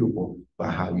yourself beautiful by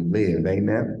how you live.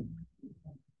 Amen.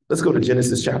 Let's go to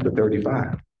Genesis chapter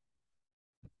 35.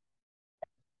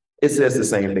 It says the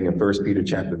same thing in 1 Peter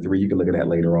chapter 3. You can look at that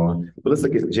later on. But let's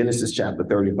look at Genesis chapter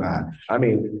 35. I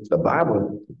mean, the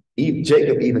Bible,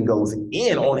 Jacob even goes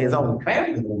in on his own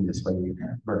family in this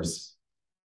verse.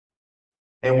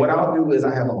 And what I'll do is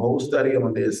I have a whole study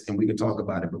on this and we can talk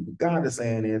about it. But what God is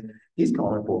saying is he's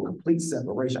calling for a complete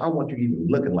separation. I want you even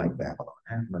looking like Babylon.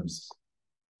 Have mercy.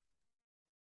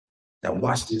 Now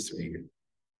watch this right here.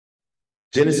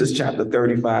 Genesis chapter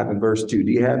 35 and verse 2.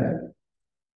 Do you have that?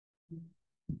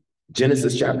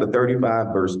 Genesis chapter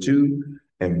 35, verse 2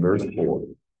 and verse 4.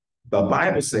 The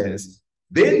Bible says,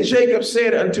 then Jacob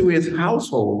said unto his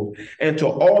household and to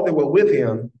all that were with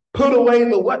him, put away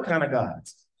the what kind of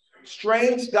gods?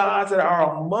 Strange gods that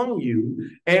are among you,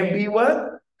 and be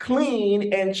what?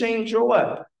 Clean, and change your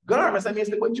what? Garments. That means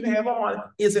that what you have on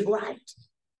isn't right.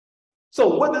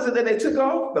 So what is it that they took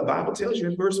off? The Bible tells you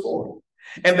in verse 4.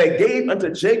 And they gave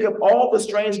unto Jacob all the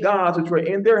strange gods which were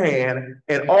in their hand,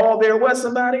 and all their what,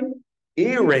 somebody?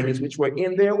 Earrings which were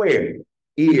in their where?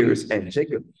 Ears. And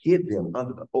Jacob hid them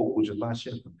under the oak, which is by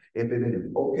Shechem. If it had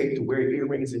been okay to wear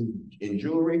earrings and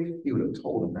jewelry, he would have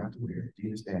told them not to wear it. Do you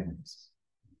understand this?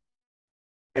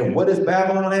 And what does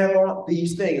Babylon have on?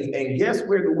 These things. And guess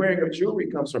where the wearing of jewelry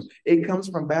comes from? It comes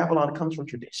from Babylon. It comes from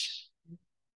tradition.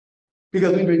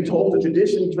 Because we've been told the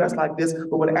tradition dressed like this,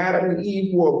 but when Adam and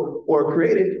Eve were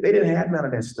created, they didn't have none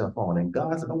of that stuff on. And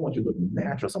God said, I want you to look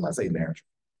natural. Somebody say natural.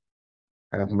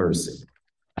 Have mercy.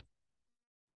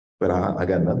 But I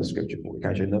got another scripture for you.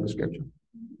 Can I show you another scripture?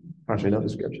 Can I show you another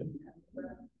scripture?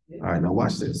 All right, now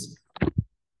watch this.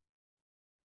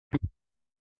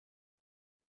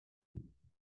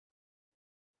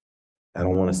 I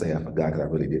don't want to say I forgot because I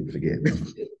really didn't forget.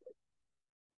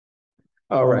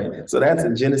 All right, so that's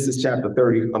in Genesis chapter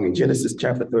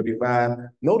 35.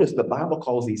 Notice the Bible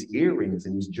calls these earrings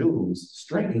and these jewels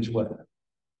strange what?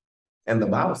 And the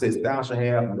Bible says, thou shalt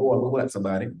have no other what,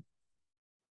 somebody?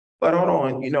 But hold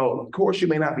on, of course you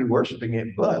may not be worshiping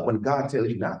it, but when God tells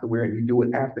you not to wear it, you do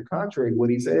it after contrary to what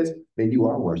he says, then you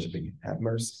are worshiping it. Have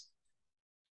mercy.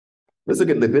 Let's look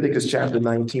at Leviticus chapter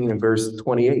 19 and verse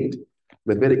 28.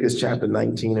 Leviticus chapter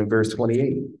 19 and verse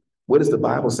 28. What does the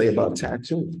Bible say about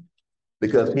tattooing?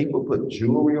 Because people put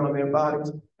jewelry on their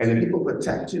bodies, and then people put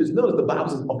tattoos. Notice the Bible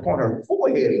says upon her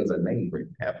forehead was a name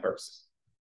written. Have mercy.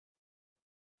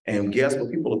 And guess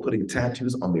what? People are putting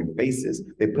tattoos on their faces.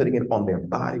 They're putting it on their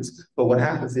bodies. But what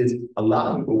happens is a lot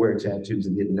of people wear tattoos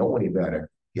and didn't know any better.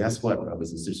 Guess what,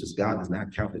 brothers and sisters? God does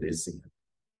not count it as sin.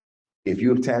 If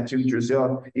you have tattooed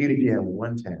yourself, even if you have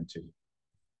one tattoo,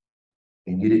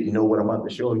 and you didn't know what I'm about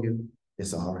to show you,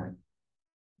 it's all right.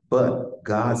 But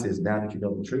God says, now that you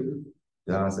know the truth,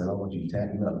 God said, I want you to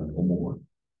tattoo nothing no more.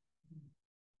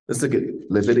 Let's look at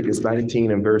Leviticus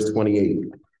 19 and verse 28.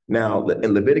 Now,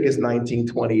 in Leviticus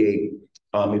 19:28,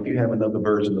 if you have another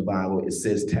version of the Bible, it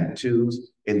says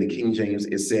tattoos. In the King James,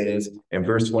 it says in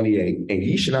verse 28, and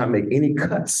ye shall not make any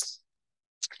cuts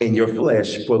in your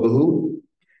flesh for the who?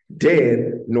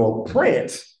 Dead, nor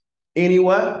print any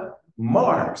what?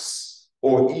 Marks,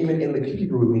 or even in the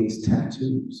Hebrew it means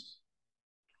tattoos.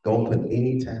 Don't put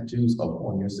any tattoos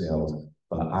upon yourselves,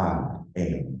 for I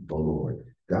am the Lord.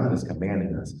 God is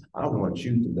commanding us. I want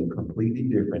you to look completely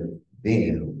different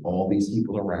than all these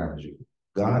people around you.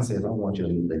 God says, I want you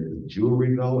to let the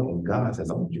jewelry go, and God says,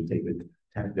 I want you to take the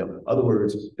tattoo. In other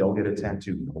words, don't get a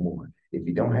tattoo no more. If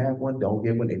you don't have one, don't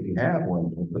get one. If you have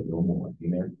one, don't put no more.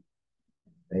 Amen.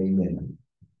 Amen.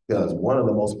 Because one of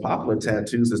the most popular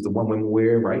tattoos is the one women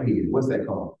wear right here. What's that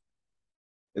called?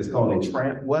 It's called a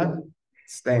tramp what?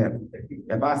 Stamp.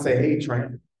 If I say, hey,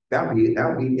 tramp, that'll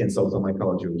be insult. Somebody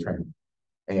calls you a tramp.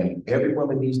 And every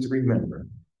woman needs to remember,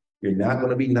 you're not going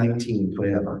to be 19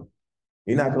 forever.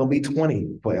 You're not going to be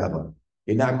 20 forever.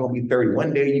 You're not going to be 30.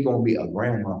 One day you're going to be a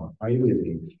grandma. Are you with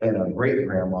me? And a great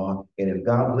grandma. And if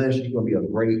God bless you, you're going to be a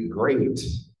great, great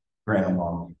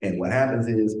grandma. And what happens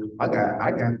is I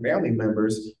got family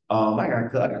members. I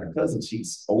got a cousin.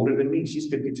 She's older than me. She's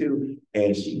 52,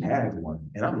 and she has one.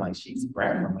 And I'm like, she's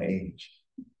grandma age.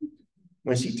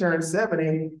 When she turned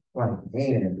 70, like,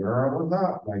 man, girl, what's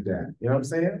up like that? You know what I'm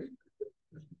saying?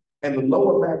 And the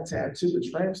lower back tattoo, the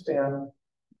tramp stamp,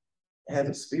 has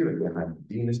a spirit behind it.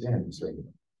 Do you understand this right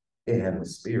here? It has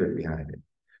a spirit behind it.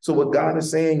 So what God is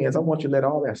saying is, I want you to let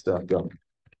all that stuff go.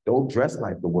 Don't dress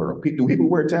like the world. Do people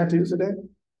wear tattoos today?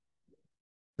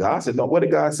 God said, no. What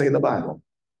did God say in the Bible?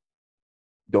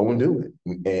 Don't do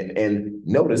it. And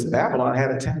notice Babylon had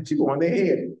a tattoo on their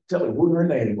head telling who her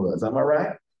name was. Am I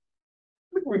right?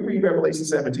 Read Revelation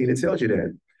 17. It tells you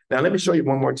that. Now, let me show you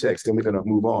one more text, and we're going to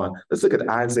move on. Let's look at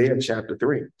Isaiah chapter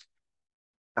 3.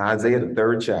 Isaiah, the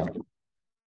 3rd chapter.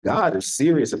 God is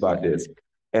serious about this.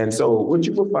 And so what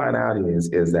you will find out is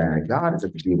that God is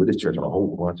dealing with this church on a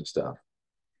whole bunch of stuff.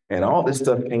 And all this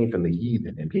stuff came from the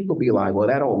heathen. And people be like, well,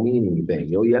 that don't mean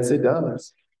anything. Oh, yes, it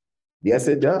does. Yes,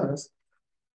 it does.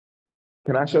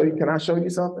 Can I show you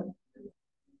something?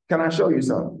 Can I show you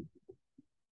something?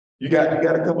 You got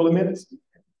a couple of minutes?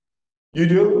 You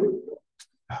do?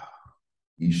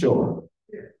 You sure?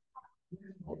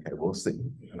 Okay, we'll see.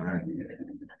 All right.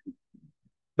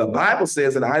 The Bible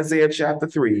says in Isaiah chapter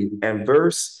 3 and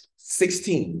verse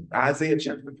 16, Isaiah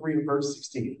chapter 3 and verse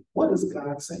 16, what does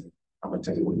God say? I'm going to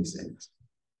tell you what he says.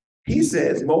 He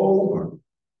says, moreover,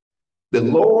 the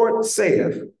Lord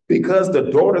saith, because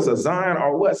the daughters of Zion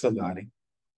are what, somebody?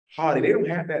 Haughty. They don't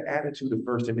have that attitude of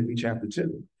 1 Timothy chapter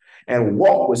 2. And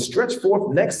walk with stretched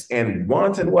forth necks and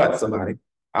wanton what, somebody?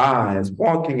 Eyes,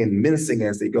 walking and mincing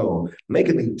as they go,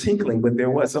 making them tinkling with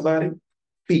their what, somebody?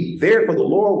 Feet. Therefore the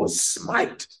Lord will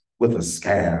smite with a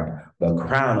scab the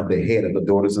crown of the head of the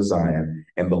daughters of Zion,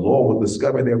 and the Lord will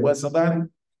discover their what, somebody?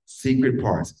 Secret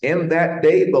parts. In that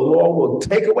day, the Lord will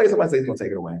take away. Somebody say he's going to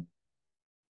take it away.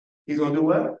 He's going to do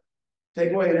what?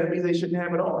 Take away. That means they shouldn't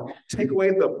have it on. Take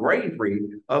away the bravery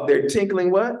of their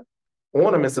tinkling what?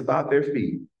 Ornaments about their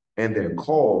feet, and their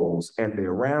claws and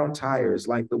their round tires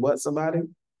like the what, somebody?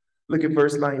 Look at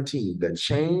verse 19. The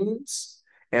chains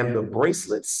and the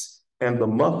bracelets and the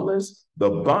mufflers, the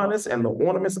bonnets and the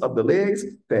ornaments of the legs,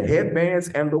 the headbands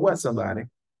and the what, somebody?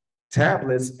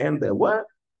 Tablets and the what?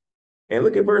 And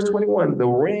look at verse 21. The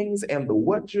rings and the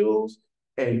what jewels?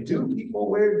 And do people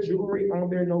wear jewelry on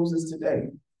their noses today?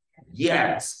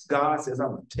 Yes. God says,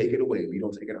 I'm going to take it away if you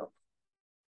don't take it off.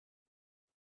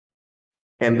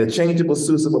 And the changeable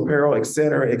suits of apparel, et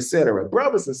cetera, et cetera.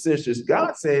 Brothers and sisters,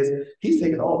 God says he's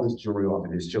taking all this jewelry off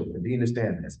of his children. Do you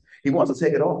understand this? He wants to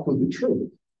take it off through the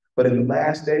truth. But in the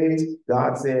last days,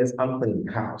 God says, I'm cleaning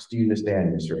the house. Do you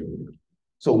understand this right here?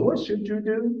 So what should you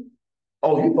do?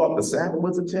 Oh, you thought the Sabbath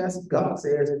was a test? God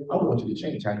says, I want you to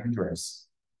change how you dress.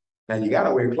 Now, you got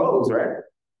to wear clothes, right?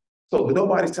 So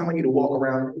nobody's telling you to walk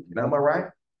around, am I right?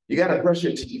 You got to brush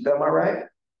your teeth, am I right?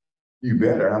 You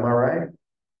better, am I right?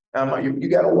 You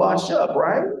got to wash up,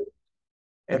 right?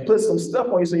 And put some stuff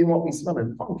on you so you won't be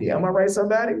smelling funky. Am I right,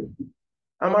 somebody?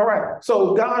 Am I right?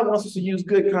 So God wants us to use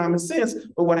good common sense.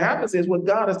 But what happens is what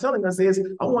God is telling us is,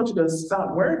 I want you to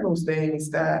stop wearing those things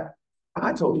that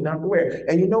I told you not to wear.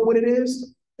 And you know what it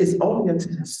is? It's only a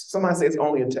test. Somebody say it's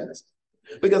only a test.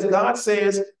 Because God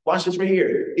says, watch this right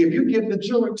here. If you give the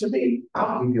jewelry to me,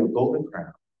 I'll give you a golden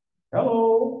crown.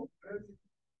 Hello.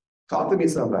 Talk to me,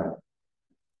 somebody.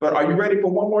 But are you ready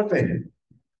for one more thing?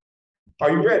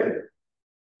 Are you ready?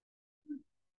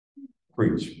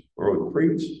 Preach. Or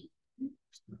preach.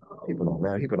 People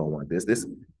don't want this. This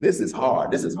is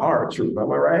hard. This is hard truth.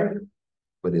 Am I right?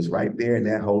 But it's right there in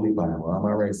that Holy Bible. Am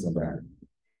I right, somebody?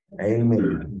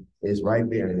 Amen. It's right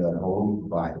there in that Holy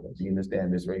Bible. Do you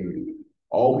understand this right here?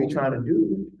 All we're trying to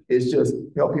do is just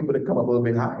help people to come up a little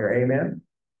bit higher. Amen.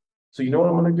 So you know what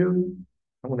I'm going to do?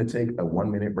 I'm going to take a 1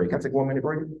 minute break. Can I take a 1 minute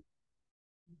break?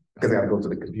 Because I got to go to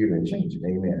the computer and change it.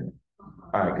 Amen.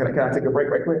 All right. Can I take a break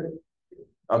right quick?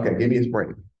 Okay. Give me this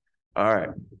break. All right.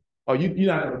 Oh, you're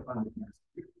not going to find it.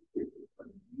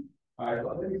 All right. So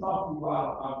let me talk to you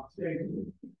while I'm changing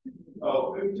it.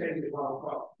 Oh, let me change it while I'm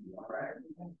talking to you. All right.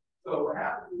 So what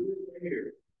happens is right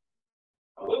here.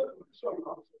 I will show you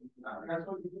how to can I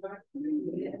show you that?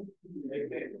 Yeah.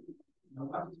 Okay. I'm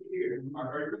not here. I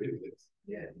heard this.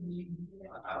 Yeah.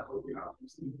 I told you how to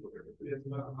see whatever it is,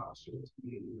 but I'll show it to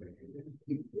you anyway.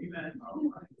 Amen.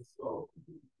 All right. So,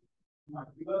 we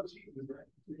love Jesus, right?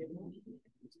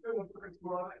 Still want to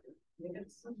tomorrow night.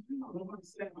 Yes. I don't want to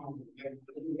stay home.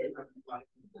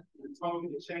 It's told me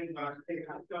to change my hey,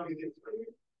 I tell me this.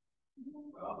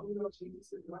 Well, you know,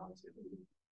 Jesus is around to me.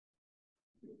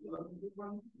 Love you,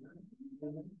 brother.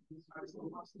 I so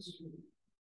much to shoot.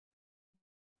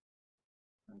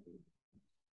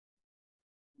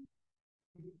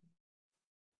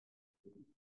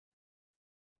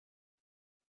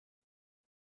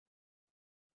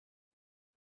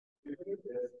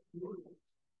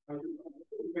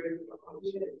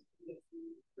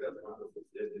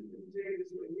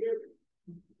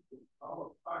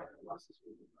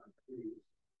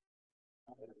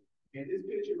 And this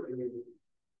picture right here,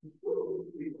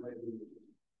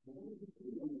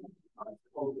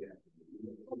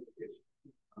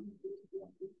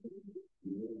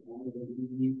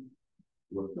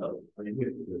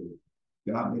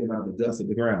 God made them out of the dust of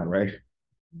the ground, right?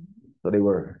 So they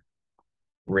were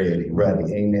ready.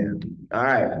 Amen. All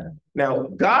right. Now,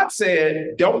 God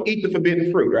said, don't eat the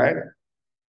forbidden fruit, right?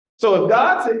 So if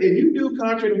God said, if you do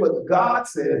contrary to what God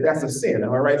said, that's a sin.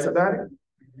 Am I right, somebody?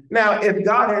 Now, if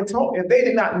God had told, if they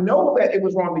did not know that it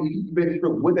was wrong to eat forbidden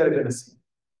fruit, would that have been a sin?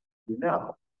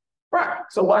 No. Right.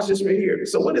 So watch this right here.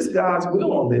 So what is God's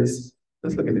will on this?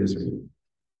 Let's look at this right here.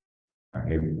 All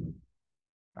right, here we go.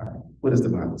 All right. What does the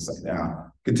Bible say?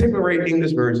 Now, contemporary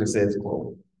English version says,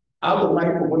 quote, I would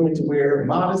like for women to wear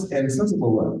modest and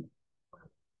sensible what?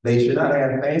 They should not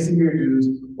have fancy hairdos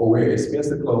or wear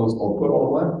expensive clothes or put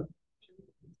on what?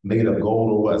 Made of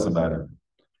gold or what, somebody?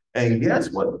 And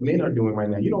guess what men are doing right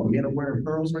now? You know, men are wearing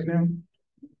pearls right now.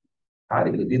 I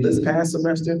did this past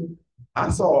semester. I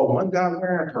saw one guy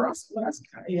wearing a pearl.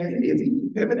 Yeah, is he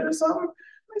pivoting or something?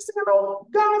 I said, you know,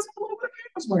 guys all over the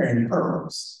campus wearing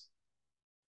pearls.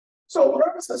 So,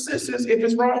 brothers and sisters, if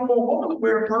it's wrong for a woman to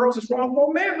wear pearls, it's wrong for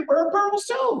a man to wear pearls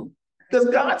too. Because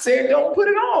God said, don't put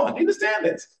it on. You understand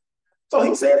this? So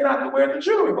he said not to wear the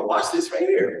jewelry. But watch this right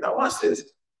here. Now watch this.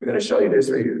 We're going to show you this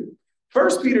right here.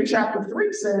 1 Peter chapter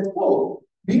 3 says, quote,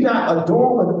 be not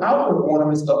adorned with outward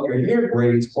ornaments of your hair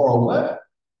braids or what?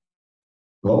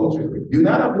 Gold jewelry. Do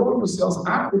not adorn yourselves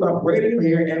outwardly by braiding your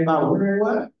hair and by wearing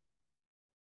what?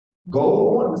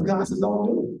 Gold ornaments. God says don't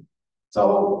do it.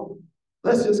 So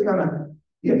let's just kind of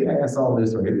get past all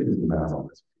this right here. Just pass all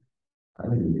this. I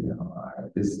think, you know,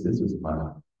 this was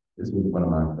one of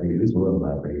my favorite. This was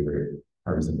my favorite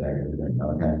person back in the day,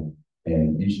 okay?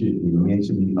 And men should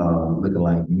be looking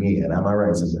like men. Am I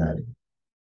right, society?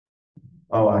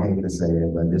 Oh, I hate to say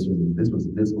it, but this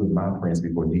was my prince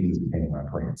before Jesus became my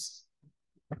prince.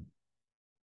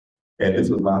 And this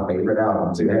was my favorite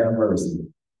album, to have mercy.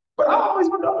 But I always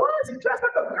wonder, why is he dressed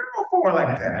like a girl for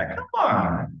like that? Come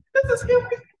on. This is him a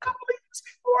couple of years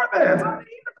before that. I mean,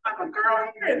 he looked like a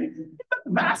girl here and he looked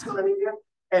masculine here.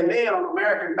 And then on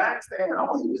American Bandstand, I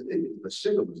always used to think the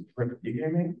sugar was dripping. You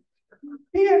hear me?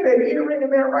 He had that earring in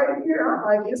there right here.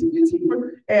 I'm like, is he just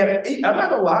here? And I'm not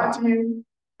gonna lie to you.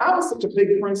 I was such a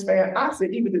big Prince fan. I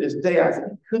said, even to this day, I said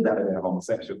he could not have been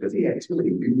homosexual because he had too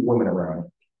many beautiful women around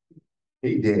him.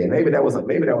 He did. Maybe that was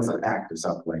an act or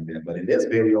something like that. But in this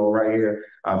video right here,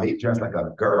 he dressed like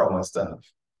a girl and stuff.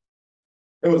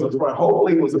 It was a front.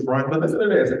 Hopefully it was a front. But listen to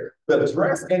this. The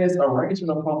dress and its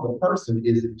arrangement upon the person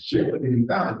is generally to be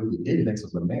found if the index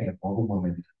was a man or a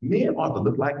woman. Men ought to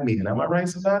look like men. Am I right,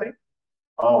 somebody?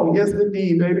 Oh, yes,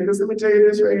 indeed, baby. Because let me tell you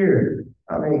this right here.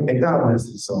 I mean, and God bless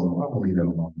his soul. I'm gonna leave that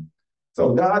alone.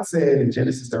 So God said in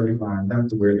Genesis 35 not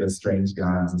to wear the strange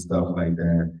gods and stuff like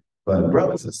that. But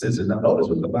brothers and sisters, now notice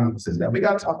what the Bible says. Now we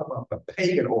got to talk about the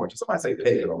pagan origin. Somebody say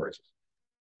pagan origin.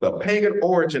 The pagan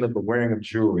origin of the wearing of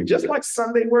jewelry. Just like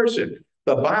Sunday worship,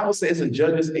 the Bible says in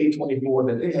Judges 8:24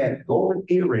 that they had golden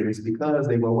earrings because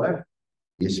they were what?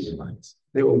 Ishmaelites.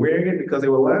 They were wearing it because they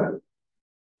were what?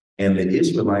 And the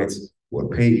Ishmaelites were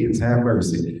pagans. Have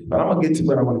mercy. But I'm going to get to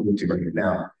what I want to get to right here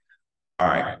now. All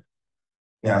right.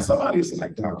 Now, somebody's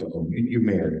like, Dr. O, you're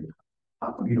married.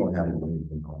 How come you don't have a wedding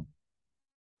ring on?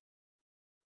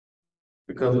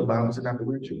 Because the Bible said not to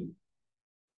wear jewelry.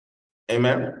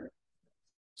 Amen.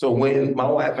 So when my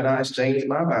wife and I exchanged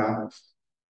my vows,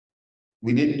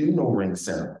 we didn't do no ring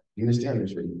ceremony. You understand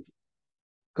this, right?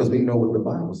 Because we know what the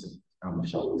Bible says. I'm going to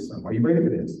show you something. Are you ready for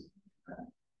this?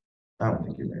 I don't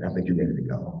think you're ready. I think you're ready to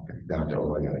go. Okay, Dr.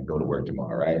 O, I got to go to work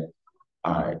tomorrow, right?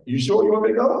 All right. You sure you want me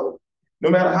to go? No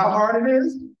matter how hard it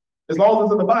is? As long as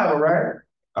it's in the Bible, right?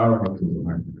 All right, cool.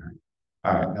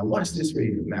 All right, now watch this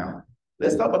video. Now,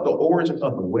 let's talk about the origin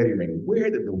of the wedding ring. Where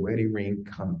did the wedding ring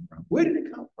come from? Where did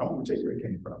it come from? I'm going to tell you where it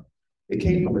came from. It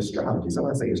came from astrology.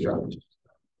 Somebody say astrology.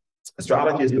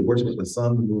 Astrology is the worship of the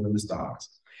sun, the moon, and the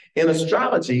stars. In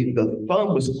astrology, the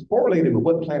thumb was correlated with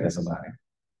what planet, somebody?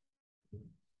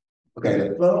 Okay,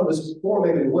 the thumb was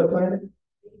correlated with what planet?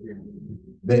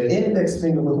 The index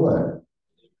finger was what?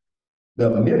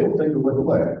 The middle finger was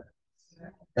what?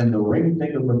 And the ring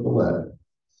finger was the what?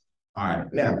 All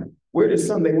right, now, where did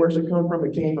Sunday worship come from?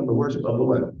 It came from the worship of the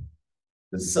what?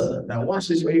 The sun. Now watch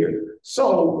this right here.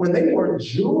 So when they wore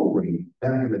jewelry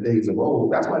back in the days of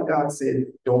old, that's why God said,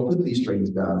 don't put these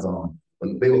strange gods on.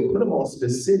 When they would put them on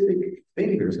specific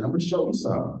fingers. And I'm going to show you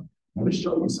something. I'm going to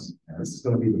show you something. Now, this is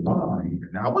going to be the bomb right here.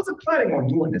 Now, I wasn't planning on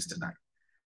doing this tonight.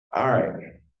 All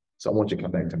right. So I want you to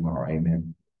come back tomorrow.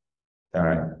 Amen. All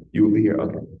right. You will be here.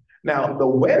 Okay. Now, the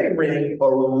wedding ring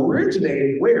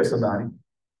originated where, somebody?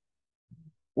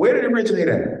 Where did it originate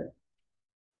at?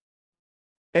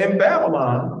 In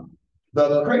Babylon,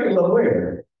 the cradle of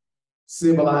where?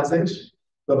 Civilization.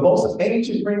 The most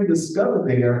ancient ring discovered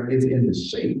there is in the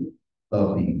shape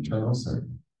of the eternal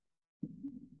serpent.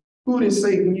 Who did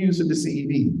Satan use to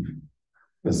deceive Eve?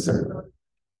 The serpent.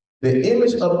 The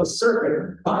image of the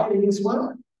serpent biting his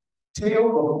what? Tail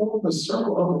before the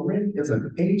circle of the ring is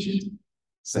an ancient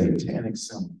satanic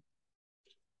symbol.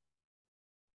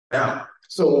 Now,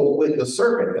 so with the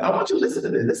serpent, I want you to listen to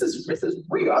this. This is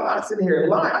real. I'm not sitting here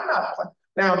lying. I'm not.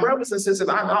 Now, brothers and sisters,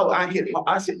 I know I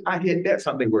hit that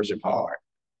Sunday worship hard.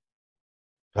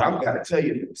 But I've got to tell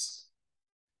you this.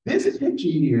 This picture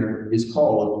here is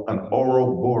called an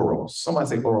Ouroboros. Somebody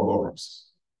say Ouroboros.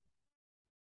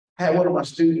 I had one of my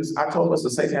students, I told us the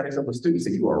satanic symbol. Students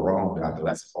said, you are wrong, doctor.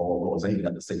 That's Ouroboros. Ain't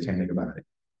got the satanic about it.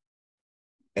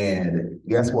 And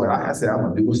guess what? I said, I'm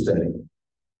going to do a study.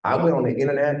 I went on the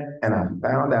internet and I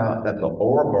found out that the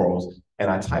Ouroboros, and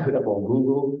I typed it up on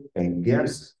Google, and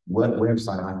guess what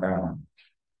website I found?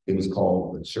 It was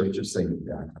called the Church of Satan.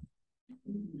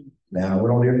 Now, I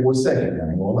went on there for a second.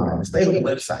 I ain't gonna lie. I stayed on the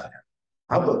website.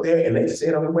 I looked there and they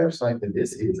said on the website that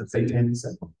this is a satanic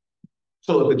symbol.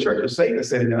 So if the Church of Satan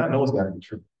said it, then I know it's got to be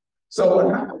true. So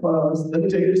what happened was, let me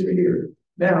tell you this right here.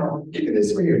 Now, look at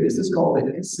this right here. This is called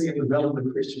the Essay in Development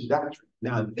Christian Doctrine.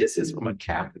 Now, this is from a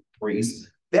Catholic priest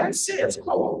that says,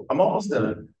 quote, I'm almost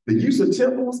done. The use of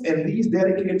temples and these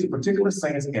dedicated to particular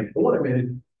saints and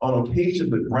ornamented on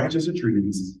occasions with branches of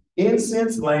trees,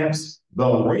 incense lamps,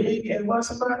 the ring and what,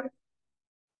 somebody?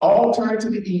 All turned to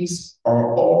the east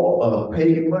are all of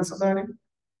pagan what, somebody?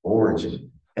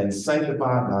 Origin and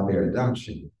sanctified by their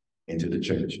adoption into the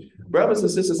church. Brothers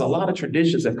and sisters, a lot of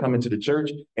traditions have come into the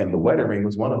church, and the wedding ring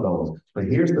was one of those. But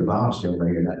here's the bombshell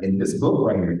right here. Now, in this book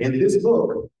right here, in this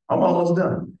book, I'm almost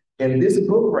done. In this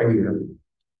book right here,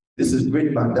 this is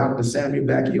written by Dr. Samuel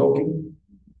Bakioki,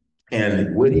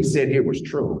 and what he said here was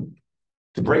true.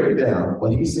 To break it down,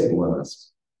 what he said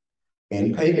was,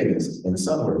 in paganism, in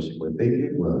sun worship, what they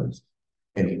did was,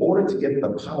 in order to get the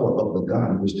power of the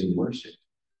God in which they worship,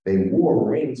 they wore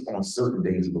rings on certain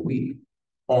days of the week.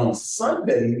 On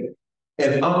Sunday,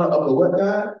 in honor of the what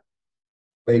God?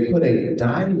 They put a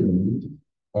diamond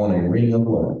on a ring of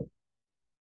what?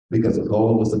 Because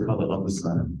gold was the color of the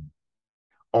sun.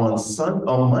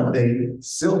 On Monday,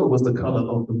 silver was the color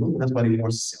of the moon. That's why they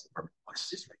wore silver. Watch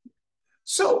this right here.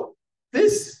 So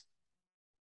this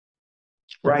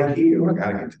right here, I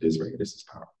gotta get to this right here. This is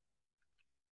powerful.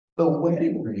 The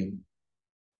wedding ring,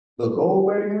 the gold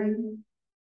wedding ring,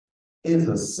 is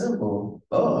a symbol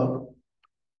of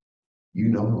you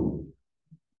know who.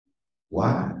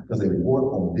 Why? Because they wore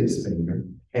it on this finger.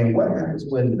 And what happens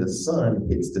when the sun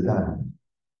hits the diamond?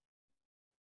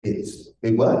 It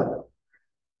what?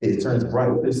 It turns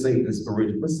bright. What is Satan's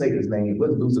original? What's Satan's name?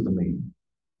 What's Lucifer's name?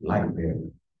 Light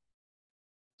bearer.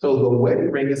 So the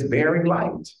wedding ring is bearing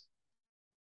light.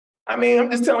 I mean, I'm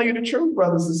just telling you the truth,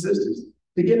 brothers and sisters.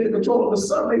 To get the control of the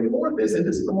sun, they wore this, and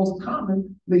this is the most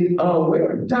common. They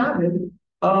wear a diamond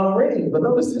ring. But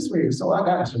notice this right here. So I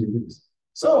got to show you this.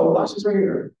 So watch this right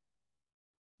here.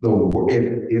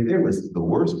 If there was the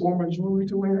worst form of jewelry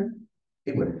to wear,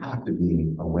 it would have to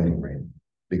be a wedding ring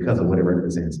because of what it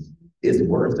represents. It's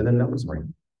worse than a nose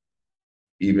ring.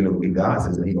 Even if God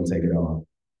says that He's gonna take it off.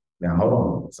 Now hold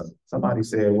on. Somebody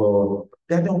said, "Well,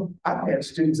 I've had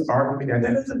students argue with me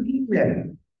that doesn't mean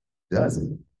that, does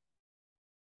it?"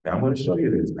 Now I'm going to show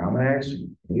you this. Now I'm going to ask you,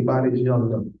 anybody that's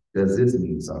young, does this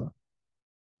mean something?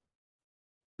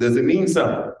 Does it mean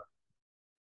something?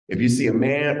 If you see a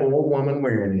man or a woman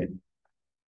wearing it,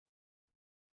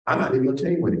 I'm not even going to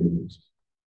tell you what it means.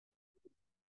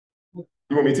 You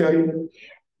want me to tell you?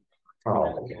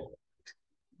 Oh, okay.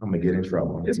 I'm going to get in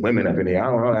trouble. There's women up in there.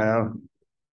 I don't know.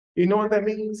 You know what that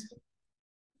means?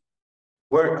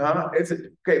 Where,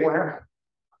 okay, what happened?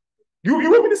 You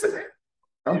want me to say that?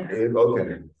 Okay.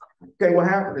 Okay, what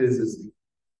happened is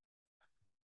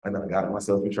I know I got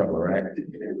myself in trouble, right?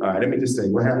 All right, let me just say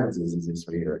what happens is this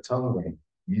right here, a tongue ring.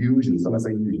 Usually, somebody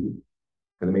say usually,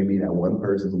 because it may be that one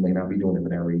person who may not be doing it for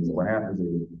that reason. What happens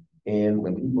is, and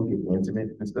when people get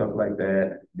intimate and stuff like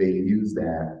that, they use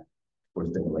that for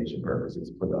stimulation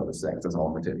purposes for the other sex. That's all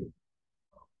I'm gonna tell you.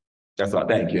 That's all.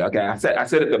 Thank you. Okay, I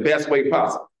said it the best way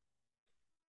possible.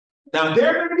 Now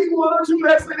there may be one or two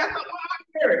that say that's not what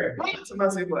I'm hearing.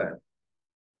 Somebody say what?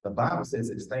 The Bible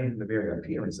says it stains the very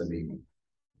appearance of evil.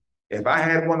 If I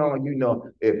had one on, you know,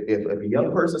 if a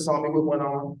young person saw me with one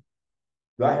on,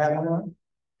 do I have one on?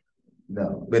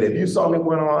 No. But if you saw me with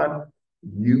one on,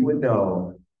 you would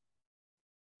know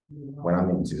what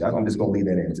I'm into. I'm just gonna leave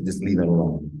that in, to just leave it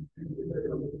alone.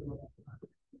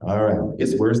 All right.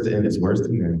 It's worse than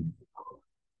that.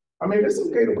 I mean, it's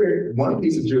okay to wear one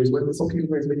piece of jewelry, but it's okay to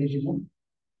wear as many as you want.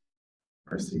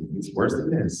 Mercy, it's worse than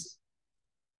this.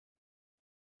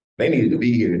 They needed to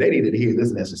be here. They needed to hear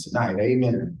this message tonight.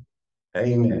 Amen.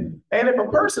 Amen. And if a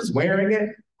person's wearing it,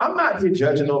 I'm not here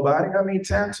judging nobody. I mean,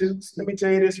 tattoos, let me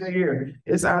tell you this right here.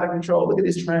 It's out of control. Look at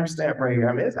this tramp stamp right here.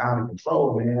 I mean, it's out of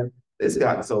control, man. It's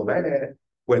gotten so bad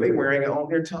where they wearing it on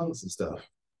their tongues and stuff.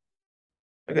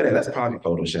 Look at that. That's probably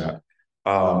Photoshop.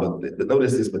 But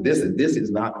notice this, but this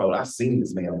is not Photoshop. I've seen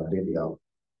this man on a video.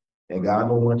 And God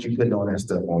don't want you putting all that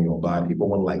stuff on your body. People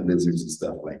want to like lizards and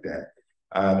stuff like that.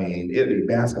 I mean, it'd be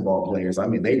basketball players. I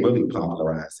mean, they really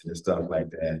popularized it and stuff like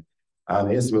that.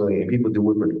 It's really, and people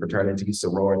do it for fraternities,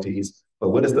 sororities. But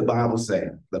what does the Bible say?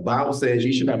 The Bible says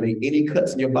you should not make any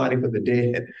cuts in your body for the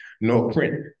dead, nor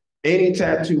print any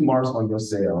tattoo marks on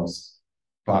yourselves,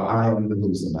 for I am the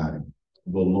who somebody,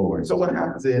 the Lord. So what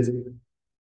happens is,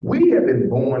 we have been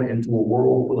born into a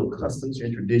world full of customs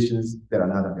and traditions that are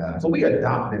not of God. So we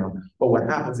adopt them, but what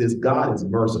happens is God is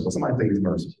merciful. Somebody say He's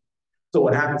merciful. So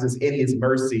what happens is in His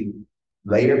mercy,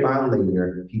 layer by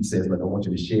layer, He says, look, I want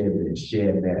you to share this,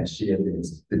 share that, share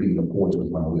this, to be in accord with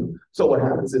my will. So what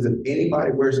happens is if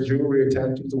anybody wears jewelry or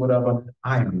tattoos or whatever,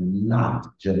 I am not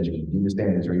judging. You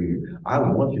understand this right here? I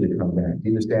want you to come back.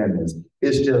 You understand this?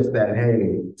 It's just that,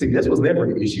 hey, see, this was never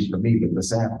an issue for me, but the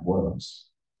Sabbath was.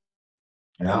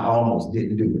 And I almost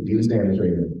didn't do it. Do you understand this right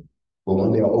here? But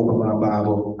one day I opened my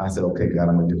Bible. I said, okay, God,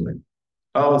 I'm going to do it.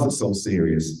 Oh, this is so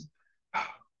serious.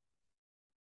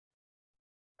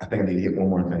 I think I need to hit one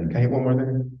more thing. Can I hit one more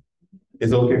thing?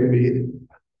 It's okay for me to hit it?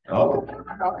 Okay.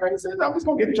 Okay. I'm just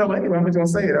going to get in trouble anyway. I'm just going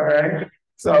to say it, all right?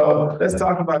 So let's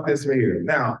talk about this right here.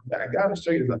 Now, I gotta show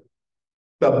you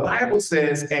the Bible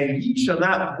says, and ye shall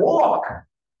not walk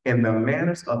in the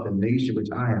manners of the nation which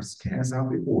I have cast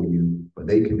out before you, but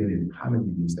they committed how many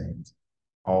of these things?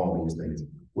 All these things.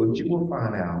 What you will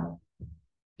find out,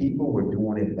 people were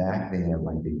doing it back then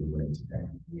like they do it today.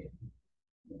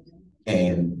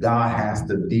 And God has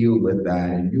to deal with that.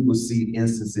 And you will see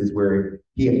instances where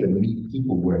he had to meet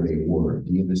people where they were.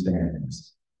 Do you understand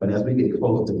this? But as we get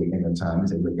close to the end of time, he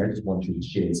said, look, I just want you to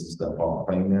shed some stuff off.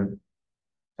 Amen.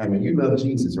 I mean, you love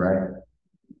Jesus, right?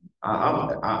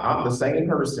 I'm the same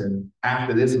person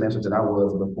after this message that I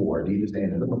was before. Do you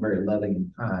understand? I'm a very loving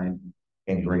and kind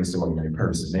and grace-oriented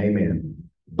person. Amen.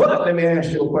 But let me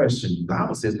ask you a question. The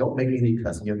Bible says, don't make any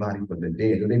cuts in your body for the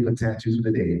dead. Do they put tattoos for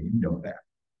the dead? You know that.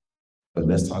 But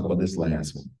let's talk about this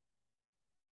last one.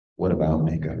 What about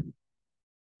makeup?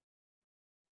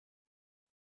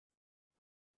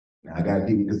 Now, I got to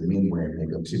deal because men wear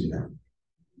makeup too now.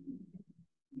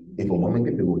 If a woman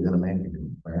can do it, then a man can do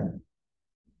it, right?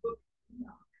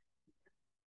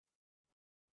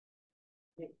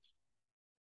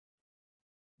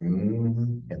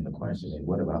 And the question is,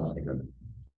 what about makeup?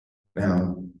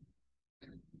 Now,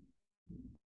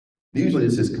 usually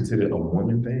this is considered a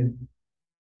woman thing,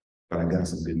 but I got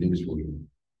some good news for you.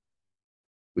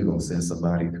 We're going to set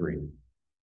somebody free.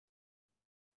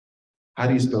 How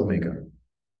do you spell makeup?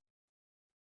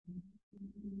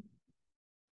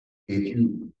 If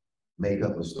you make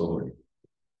up a story,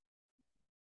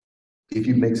 if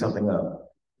you make something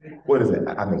up, what is it?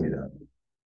 I made it up.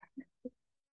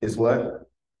 It's what?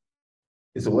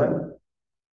 It's a what?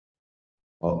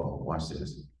 Uh-oh, watch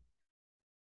this.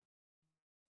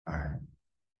 All right.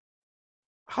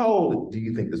 How old do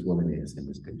you think this woman is in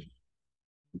this picture?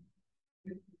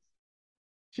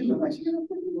 She looks like she's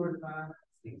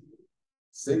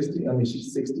 60. I mean,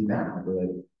 she's 60 now, but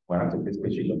when I took this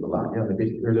picture, she looked a lot younger. Did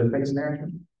you hear her face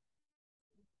natural?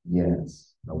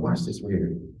 Yes. Now watch this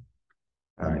weird.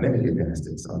 All right, let me get past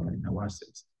this. Okay, now watch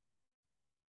this.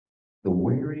 The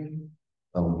wearing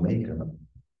of makeup.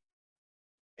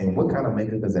 And what kind of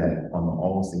makeup is that on the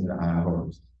all-seeing eye of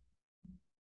hers?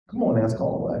 Come on, that's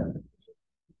called what?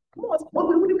 Come on,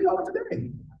 what do you call it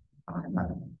today? I don't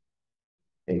know.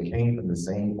 It came from the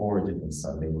same origin as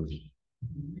Sunday worship.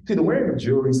 See, the wearing of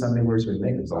jewelry, Sunday worship, and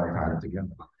makeup is all tied together.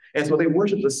 And so they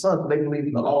worship the sun, they believe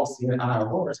in the all-seeing eye of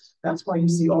horse. That's why you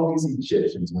see all these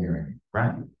Egyptians wearing it,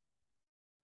 right?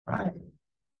 Right.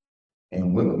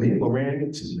 And women, men were wearing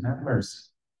it too, have mercy.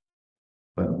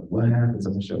 But what happens?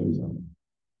 I'm going to show you something.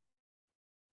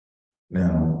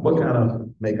 Now, what kind of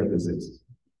makeup is this?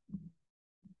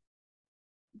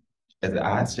 Is it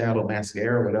eyeshadow,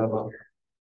 mascara, whatever?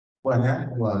 What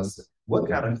happened was, what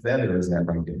kind of feather is that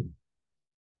right there?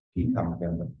 Peacock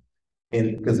feather.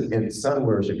 And because in sun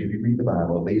worship, if you read the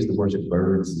Bible, they used to worship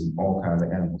birds and all kinds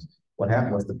of animals. What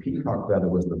happened was the peacock feather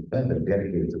was the feather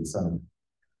dedicated to the sun.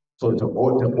 So in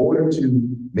order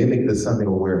to mimic the sun, they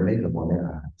will wear makeup on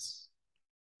their eyes.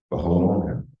 But hold on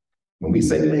now. When we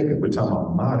say makeup, we're talking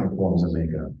about modern forms of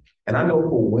makeup. And I know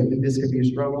for women this can be a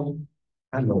struggle.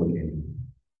 I know it can.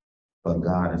 But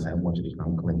God is saying, I want you to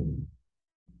become clean.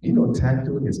 You know,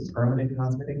 tattooing is permanent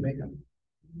cosmetic makeup.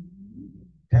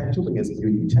 Tattooing is,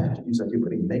 you tattoo, you said you're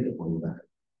putting makeup on your body.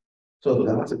 So if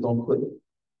God said don't put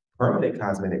permanent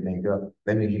cosmetic makeup,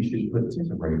 that means you should put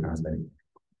temporary cosmetic makeup.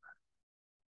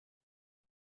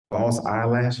 False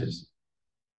eyelashes,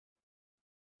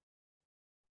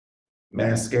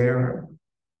 mascara.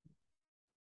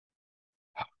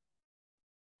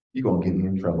 You're gonna get me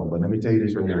in trouble, but let me tell you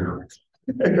this right here.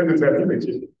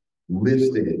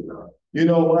 Lipstick. You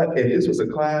know what? If this was a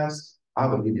class, I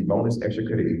would give you bonus extra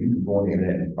credit if you can go on the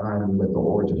internet and find what the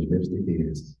origin of lipstick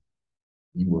is.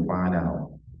 You will find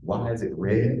out why is it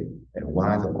red and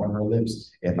why is it on her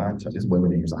lips. If I touch this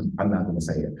woman's ears, I'm not going to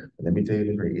say it. But let me tell you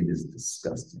this, it is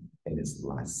disgusting and it's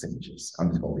licentious. I'm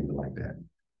just going to leave it like that.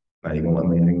 Not even one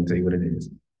man can tell you what it is.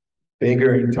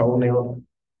 Finger and toenail.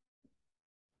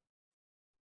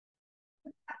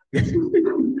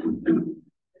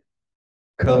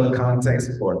 Color contacts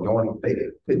for adorning fake.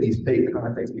 Put these fake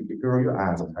contacts. Girl, your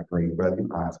eyes are not great, brother.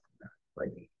 Your eyes are not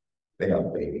great. They are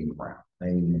baby brown.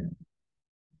 Amen.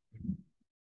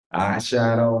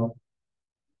 Eyeshadow,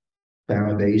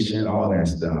 foundation, all that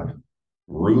stuff.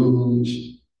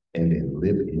 Rouge, and then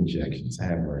lip injections.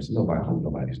 Have mercy. I hope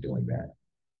nobody's doing that.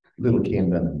 Little Kim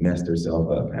done messed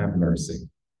herself up. Have mercy.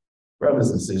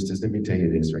 Brothers and sisters, let me tell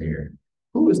you this right here.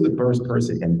 Who is the first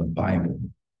person in the Bible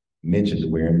mentioned to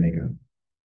wear makeup?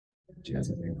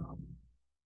 Jezebel.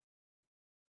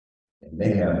 And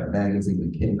they had a magazine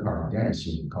with Kim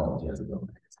Kardashian called Jezebel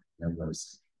Magazine. Have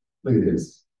mercy. Look at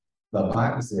this. The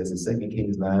Bible says in 2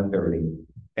 Kings 9:30,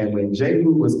 and when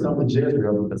Jehu was come to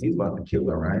Jezreel, because he's about to kill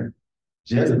her, right?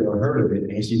 Jezebel heard of it,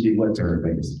 and she did what to her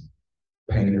face?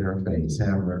 Painted her face,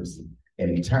 have mercy.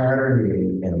 And he tied her head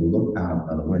and looked out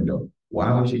of the window.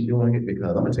 Why was she doing it?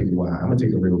 Because I'm gonna tell you why. I'm gonna tell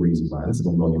you the real reason why. This is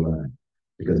gonna blow your mind.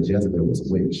 Because Jezebel was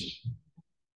a witch.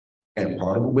 And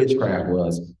part of the witchcraft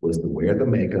was to wear the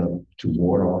makeup to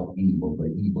ward off evil, but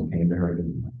evil came to her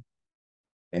anyway.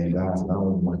 And God said, I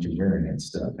don't want you wearing that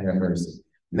stuff. Have mercy.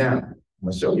 Now, I'm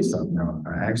gonna show you something now.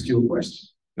 I asked you a question.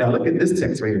 Now look at this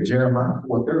text right here, Jeremiah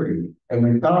 4:30. And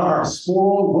when thou art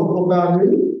spoiled, what wilt thou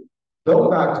do? Though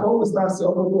thou clothest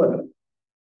thyself with what?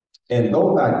 And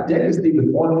though thou deckest thee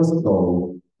with ornaments of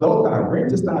gold, though thou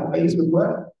rentest thy face with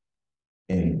what?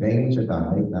 In vain shalt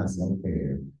thou make thyself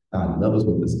fair. Thy lovers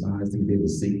will despise thee, they will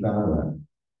seek thy what?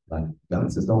 Like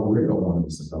God says, don't wear no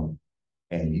ornaments of gold.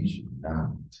 And you should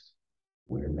not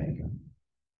wear makeup.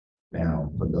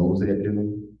 Now, for those that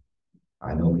do,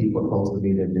 I know people close to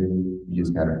me that do, you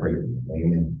just gotta pray for them.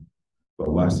 Amen.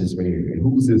 But watch this right here. And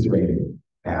who's this right here?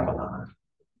 Babylon.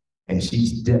 And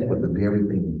she's decked with the very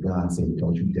thing that God said,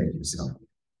 don't you deck yourself.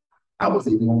 I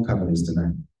wasn't even gonna cover this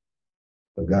tonight.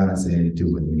 But God said,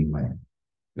 do it anyway.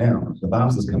 Now, the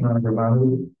Bible says, come out of her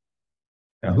mouth.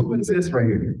 Now, who is this right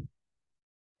here?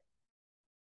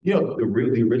 You know, the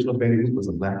original Betty Boop was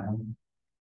a black woman.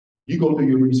 You go do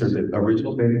your research, the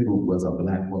original Betty Boop was a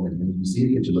black woman, and you see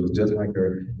a picture, looks just like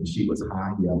her, and she was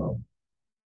high yellow.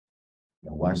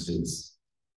 Now watch this.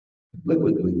 Look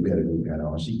what Betty Boop got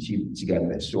on. She got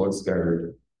that short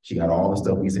skirt. She got all the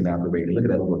stuff we seen out the radio. Look at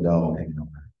that little dog hanging on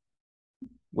her.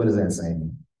 What is that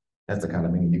saying? That's the kind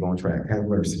of thing you're gonna track. Have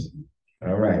mercy.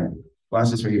 All right.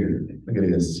 Watch this right here. Look at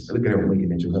this. Look at her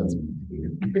winking at your husband.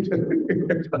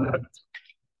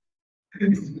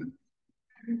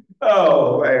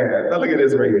 Oh man, now look at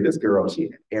this right here. This girl, she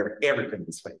everything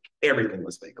was fake. Everything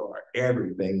was fake on her.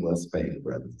 Everything was fake,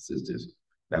 brothers and sisters.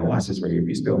 Now watch this right here. If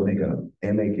you spell makeup,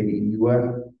 M-A-K-E-U-P,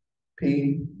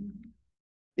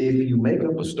 if you make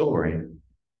up a story,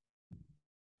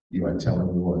 you are telling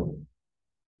me what?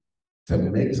 To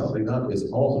make something up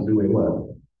is also doing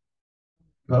what?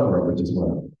 Cover up, which is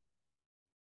what?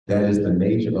 That is the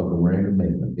nature of the wearing of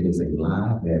makeup. It is a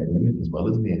lie that women as well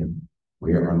as men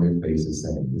wear on their faces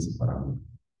saying, this is what I'm doing.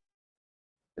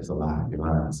 It's a lie. You're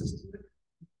lying, sister.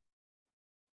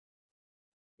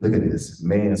 Look at this.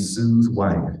 Man sues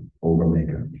wife over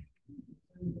makeup.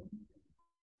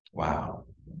 Wow.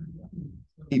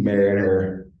 He married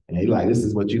her, and he like, this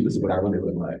is what I really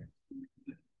look like.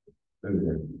 Look at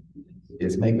that.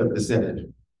 Is makeup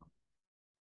deceptive?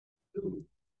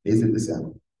 Is it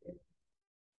deceptive?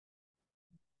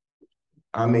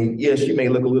 I mean, yes, you may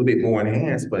look a little bit more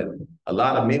enhanced, but a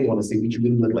lot of men want to see what you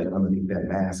really look like underneath that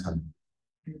mask. Am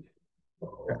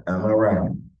I right?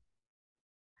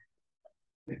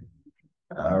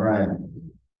 All right.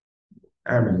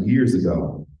 I remember years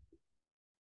ago,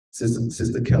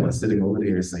 Sister Keller sitting over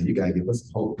there saying, you gotta give us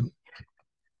some hope.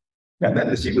 Now, not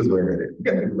that she was wearing it, you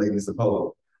gotta give ladies some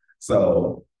hope.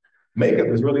 So makeup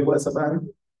is really what, somebody?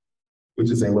 What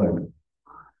you say, what?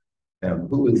 Now,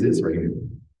 who is this right here?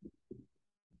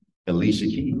 Alicia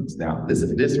Keys. Now, listen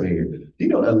to this right here. Do you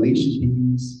know Alicia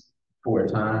Keys, for a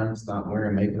time, stopped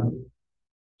wearing makeup?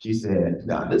 She said,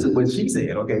 now, this is what she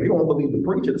said, okay? If you don't believe the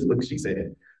preacher, this is what she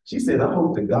said. She said, I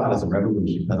hope that God is a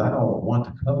revolution because I don't want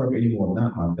to cover up anymore,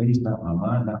 not my face, not my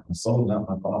mind, not my soul, not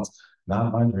my thoughts,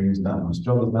 not my dreams, not my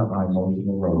struggles, not my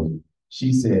emotional road.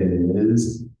 She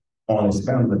says, on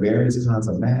expounding the various kinds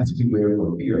of masks we wear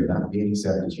for fear of not being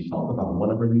accepted. She talked about one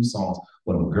of her new songs,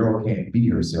 when a girl can't be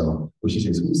herself, where she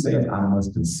says, who says I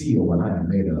must conceal when I am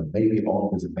made of baby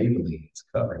office and Maybelline is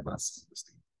covering my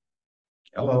self-esteem?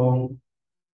 Hello?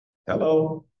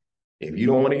 Hello? If you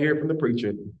don't want to hear from the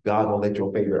preacher, God will let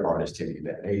your favorite artist tell you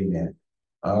that. Amen.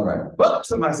 All right. But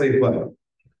somebody say, but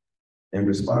in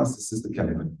response to Sister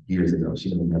Kelly years ago, she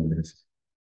didn't remember this.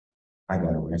 I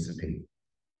got a recipe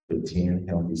with 10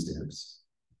 healthy steps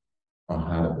on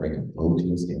how to break a low to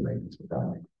your skin ratings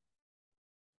without it.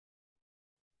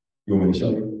 You want me to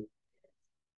show you?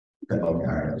 Okay, all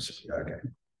right, I'll show you. Okay.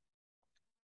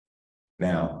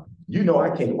 Now, you know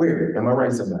I can't wear it. Am I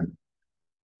right, somebody?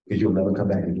 Because you'll never come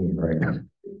back again, right?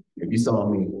 If you saw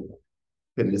me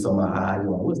putting this on my eye,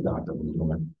 you're like, what's Dr. Blue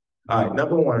doing? All right,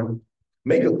 number one,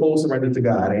 make a full surrender to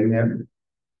God, amen?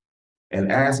 And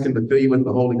ask him to fill you with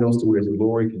the Holy Ghost to where his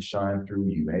glory can shine through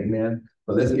you, amen?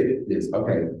 But let's get this,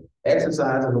 okay.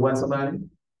 Exercise on the what, somebody?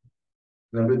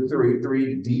 Number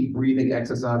three deep breathing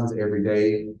exercises every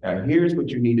day. Now, here's what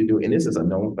you need to do, and this is a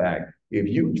known fact. If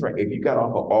you got off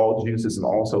of all juices and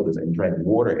all sodas and drank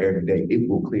water every day, it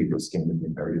will clear your skin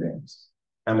within 30 days.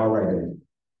 Am I right, Dave?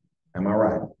 Am I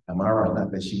right? Am I right?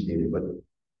 Not that she did it, but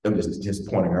I'm just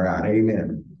pointing her out.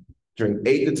 Amen. Drink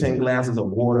 8 to 10 glasses of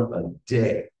water a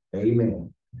day.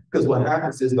 Amen. Because what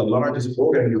happens is the largest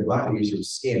organ in your body is your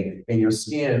skin, and your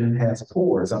skin has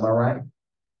pores. Am I right?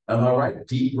 Am I right?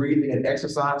 Deep breathing and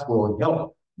exercise will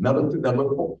help. Number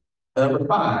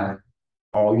 5,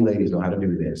 all you ladies know how to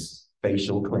do this.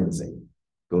 Facial cleansing.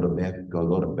 Go to bed,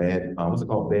 go to bed. What's it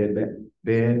called? Bed,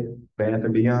 Bath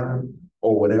and Beyond,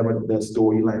 or whatever that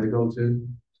store you like to go to.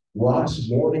 Wash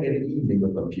morning and evening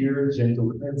with a pure,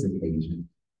 gentle cleansing agent.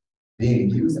 Then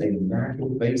use a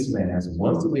natural face mask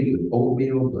once a week with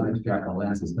oatmeal, blackjack,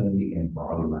 molasses, honey, and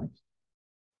barley life.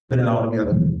 Put it all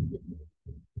together.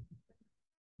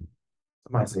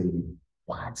 Somebody say,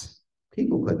 what?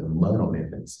 People put mud on their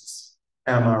faces.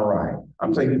 Am I right?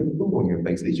 I'm saying you put food on your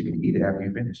face, at least you can eat it after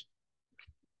you finish.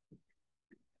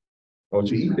 Don't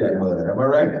you eat that mud, am I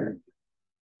right?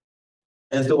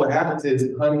 And so what happens is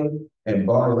honey and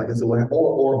barley, like I said, or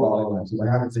barley life. So what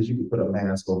happens is you can put a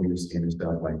mask over your skin and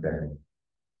stuff like that.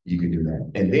 You can do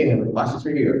that. And then watch this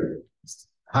right here.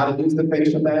 How to use the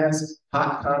facial mask,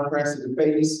 hot compress to the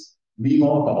face, leave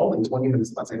on for only 20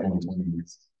 minutes. I say only 20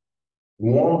 minutes.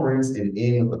 Warm rinse and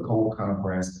in with a cold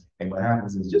compress. And what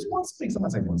happens is just once a week,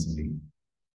 somebody say once a week.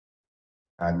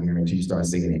 I guarantee you start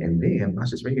seeing it. And then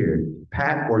watch this right here.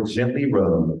 Pat or gently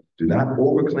rub. Do not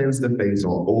over cleanse the face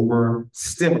or over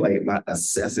stimulate by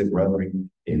excessive rubbing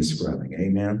and scrubbing.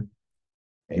 Amen.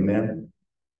 Amen.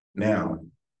 Now,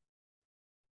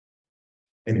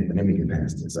 let me get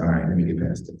past this. All right, let me get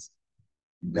past this.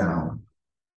 Now,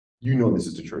 you know this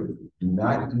is the truth. Do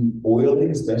not eat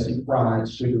oily, especially fried,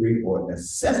 sugary, or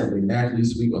excessively naturally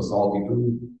sweet or salty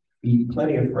food. Eat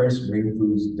plenty of fresh green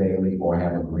foods daily or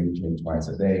have a green drink twice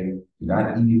a day. Do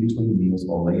not eat in between meals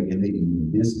or late in the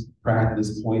evening. This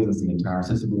practice poisons the entire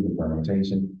system of the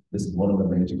fermentation. This is one of the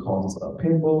major causes of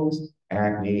pimples,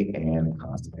 acne, and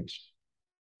constipation.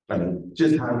 I mean,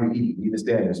 just how you eat, you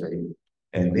understand this, right?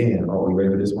 And then, are we ready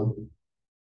for this one?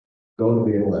 Go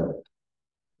to bed what?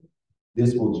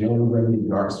 This will generally remedy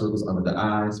dark circles under the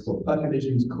eyes. For puffy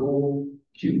issues, cool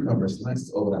cucumber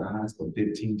slices over the eyes for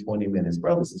 15, 20 minutes.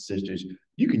 Brothers and sisters,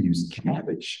 you can use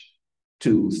cabbage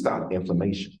to stop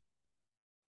inflammation.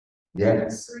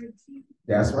 Yes,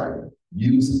 that's right.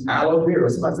 Use aloe vera.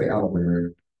 Somebody say aloe vera.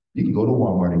 You can go to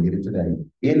Walmart and get it today.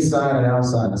 Inside and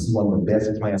outside, this is one of the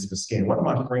best plants for skin. One of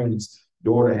my friends'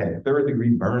 daughter had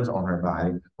 3rd-degree burns on her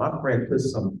body. My friend put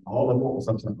some aloe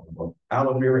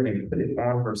vera and put it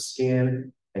on her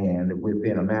skin, and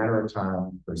within a matter of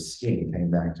time, her skin came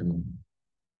back to normal.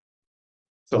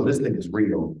 So this thing is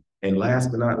real. And last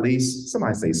but not least,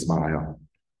 somebody say smile.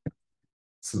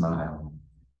 Smile.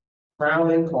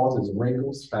 Frowning causes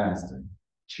wrinkles faster.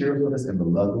 Cheerfulness and the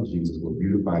love of Jesus will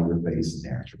beautify your face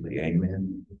naturally.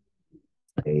 Amen.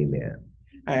 Amen.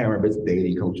 I remember this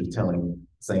dating coach was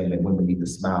saying that women need to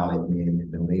smile at men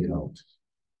and no, they don't.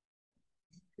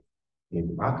 If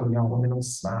I tell y'all women don't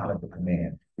smile at the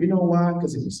man. You know why?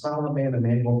 Because if you smile at a man, the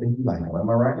man won't think you like him. Am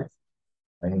I right?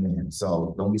 Amen.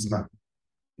 So don't be smiling.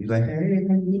 He's like, hey,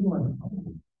 how you doing?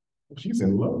 Oh, she's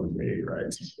in love with me,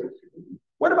 right?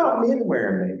 What about men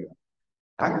wearing makeup?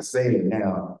 I can say it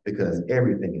now because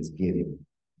everything is getting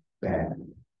bad.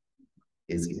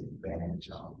 It's getting bad,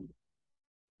 y'all.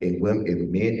 If women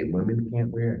can't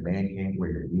wear it, a man can't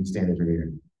wear it. You stand over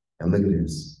here and look at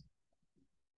this.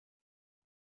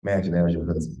 Imagine that was your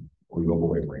husband or your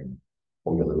boyfriend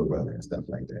or your little brother and stuff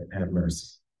like that. Have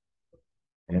mercy.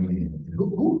 Amen.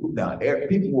 Now,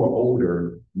 people who are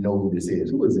older know who this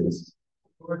is. Who is this?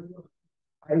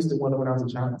 I used to wonder when I was a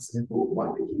child, I said, why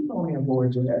did you call him Boy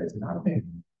George? It's not a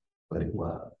man, but it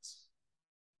was.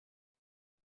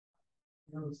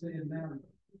 You know what I'm saying now?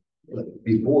 Look,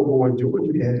 before Boy George,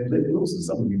 you had Flip Wilson.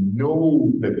 Some of you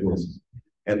know Flip Wilson.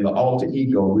 And the alter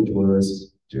ego, which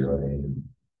was Geraldine.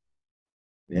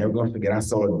 Never gonna forget, I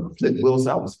saw Flip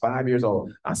Wilson. I was 5 years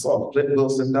old. I saw Flip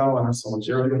Wilson doll and I saw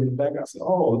Geraldine in the back. I said,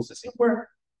 oh, is this him where?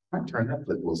 I turned that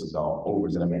Flip Wilson doll over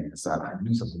to the man's side. I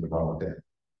knew something was wrong with that.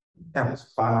 I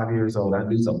was 5 years old. I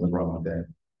knew something was wrong with that.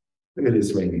 Look at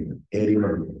this right here. Eddie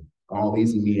Murphy. All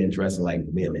these men dressing like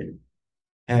women.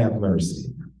 Have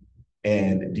mercy.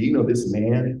 And do you know this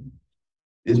man,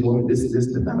 this woman, this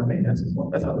is not a man. That's a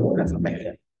woman. That's a woman. That's a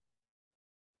man.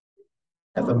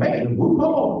 That's a man.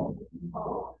 RuPaul.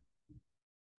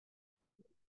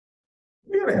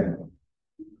 Look at that.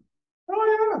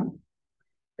 Oh, yeah.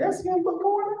 That's him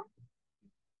before.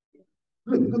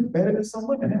 Look better than some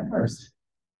women. Have mercy.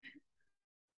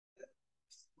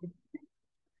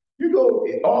 You go,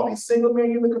 all these single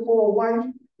men, you're looking for a wife,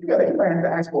 you gotta have to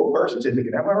ask for a birth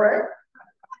certificate. Am I right?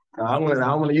 I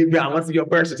want to see your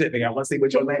birth certificate. I want to see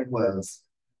what your name was.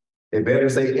 It better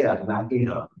say F, not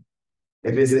M.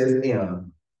 If it says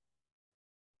M,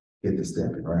 get the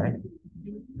step, right?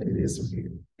 It is from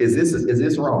here. Is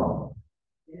this wrong?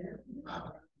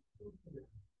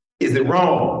 Is it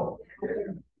wrong?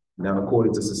 Now,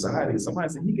 according to society, somebody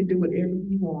said he can do whatever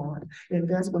he wants, and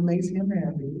that's what makes him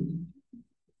happy.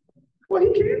 Well,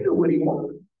 he can do what he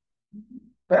wants.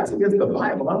 That's against the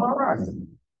Bible. Am I right?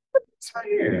 It's right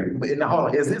here. But now,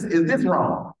 is this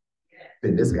wrong?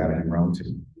 Then this gotta be wrong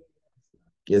too.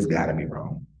 It's gotta be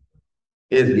wrong.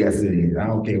 Yes, it is. I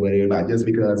don't care what everybody, just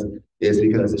because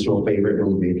it's your favorite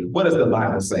movie. What does the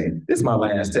Bible say? This is my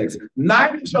last text.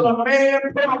 Neither shall a man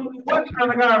put on what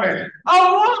kind of garment? A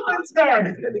woman's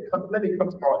garment. Let me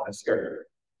come tomorrow in a skirt.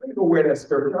 Let me go wear that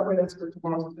skirt. Can I wear that skirt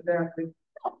tomorrow, Sister Daphne?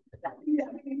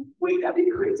 That'd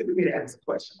be crazy for me to ask a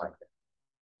question like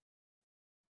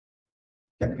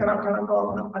that. Can I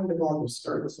go? I'm gonna go on the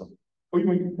skirt or something. Or you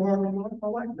want to borrow my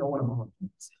wife? No, what I'm gonna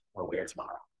wear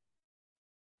tomorrow.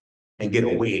 And get a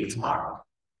wig tomorrow.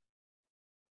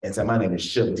 And say, my name is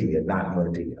Shantia, not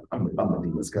Madia. I'm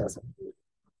Madia's cousin.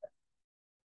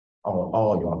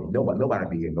 All y'all, nobody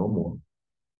be here no more.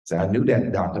 So I knew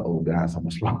that Dr. Old guy, so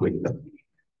much wrong with them.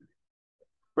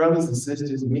 Brothers and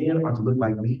sisters, men are to look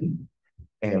like men,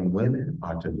 and women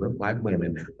are to look like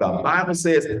women. The Bible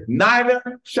says, neither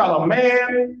shall a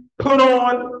man put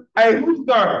on a whose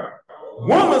garment?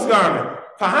 Woman's garment.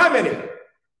 For how many?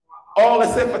 All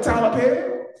except for Tyler Perry?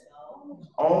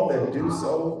 All that do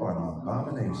so are an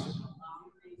abomination.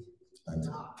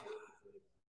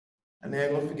 I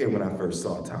never will forget when I first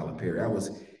saw Tyler Perry. I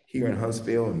was here in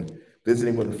Huntsville and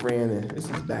visiting with a friend, and this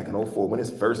was back in 2004 when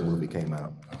his first movie came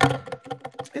out.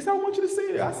 He said, I want you to see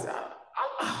it. I said,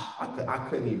 I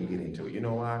couldn't even get into it. You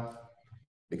know why?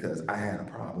 Because I had a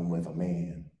problem with a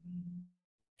man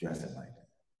dressing like that.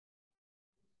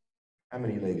 How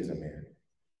many ladies are married?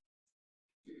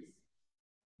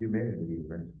 You're married to me,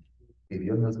 right? If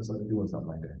your husband's doing something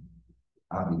like that,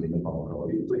 I'll be getting a phone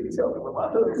call. Please help me with my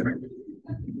husband.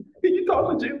 Can you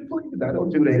talk to Jude, please? I know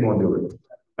Jude ain't gonna do it.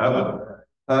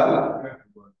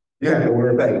 You have to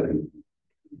worry about it.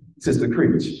 Sister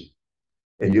Creech.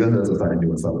 And your husband started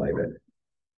doing something like that,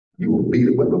 you will beat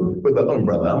it with the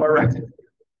umbrella. Am I right?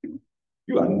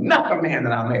 You are not the man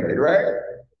that I married, right?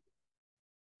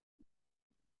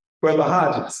 Brother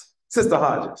Hodges, Sister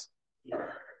Hodges.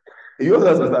 If your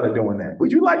husband started doing that,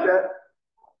 would you like that?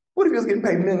 What if he was getting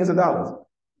paid millions of dollars?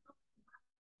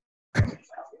 This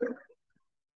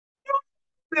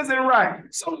isn't right.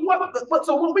 So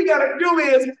what we gotta do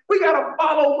is we gotta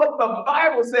follow what the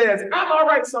Bible says. Am I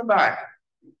right, somebody?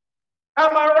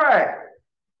 Am I right?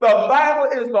 The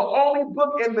Bible is the only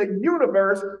book in the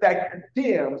universe that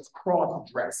condemns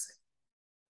cross-dressing.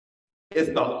 It's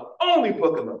the only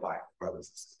book in the Bible, brothers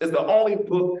and sisters. It's the only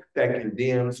book that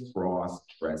condemns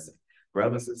cross-dressing.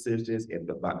 Brothers and sisters, in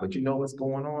the Bible. But you know what's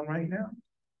going on right now?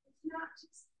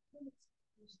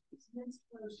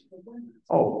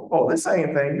 Oh, the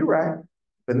same thing. You're right.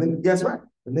 But then, yes, right.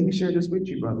 But let me share this with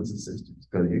you, brothers and sisters,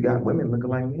 because you got women looking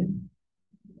like men.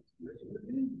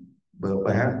 But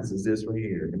what happens is this right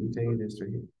here. Let me tell you this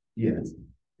right here. Yes.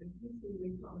 You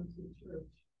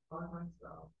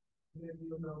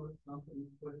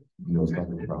know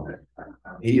something wrong.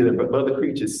 Either Brother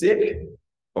Creature's sick,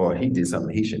 or he did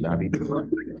something he should not be doing.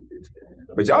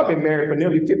 But y'all been married for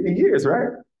nearly 50 years,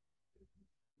 right?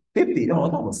 50,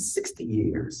 almost 60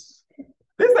 years.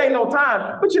 This ain't no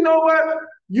time. But you know what?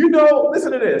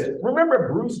 Listen to this.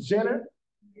 Remember Bruce Jenner?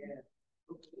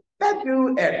 That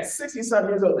dude at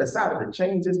 60-something years old decided to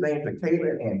change his name to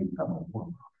Taylor and become a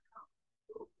woman.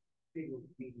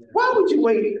 Why would you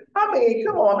wait? I mean,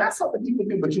 come on, that's something people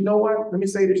do. But you know what? Let me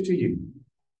say this to you.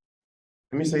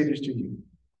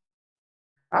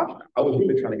 I was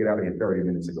really trying to get out of here 30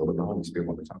 minutes ago, but the Holy Spirit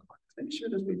wanted to talk about this. Let me share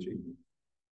this with you.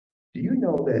 Do you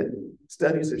know that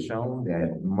studies have shown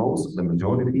that the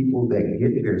majority of people that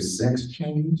get their sex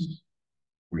changed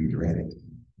regret it?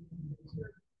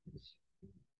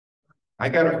 I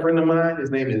got a friend of mine,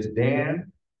 his name is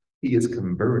Dan. He is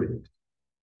converted,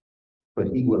 but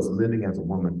he was living as a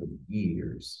woman for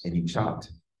years, and he chopped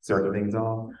certain things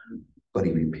off, but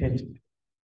he repented.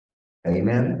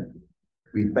 Amen.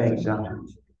 We thank God.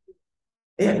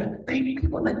 Yeah, they make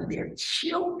people like their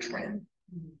children.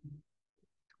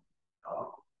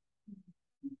 Oh.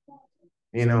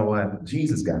 You know what?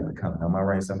 Jesus got to come. Am I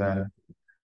right, somebody?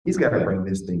 He's got to bring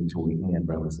this thing to an end,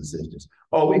 brothers and sisters.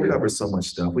 Oh, we cover so much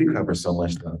stuff.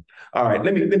 All right,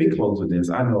 let me close with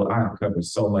this. I know I covered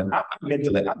so much. I meant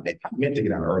to get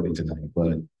out early tonight,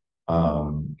 but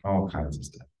all kinds of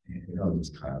stuff.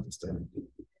 Just kinds of stuff.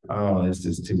 Oh, it's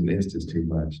just too much. It's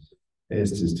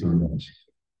just too much.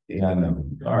 Yeah, I know.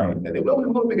 All right.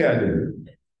 What we gotta do?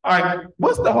 All right.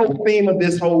 What's the whole theme of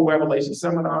this whole Revelation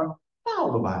seminar?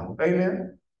 Follow the Bible.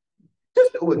 Amen.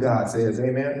 Just do what God says.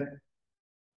 Amen.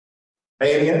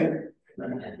 Amen.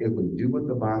 If we do what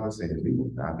the Bible says, we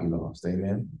will not be lost.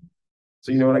 Amen.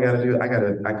 So you know what I gotta do?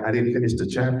 I didn't finish the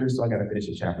chapter, so I gotta finish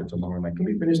the chapter tomorrow night. Can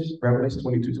we finish Revelation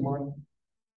 22 tomorrow?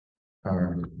 All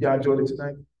right. Y'all enjoyed it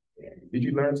tonight? Did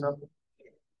you learn something?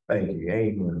 Thank you.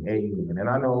 Amen. Amen. And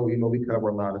I know, we cover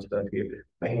a lot of stuff here.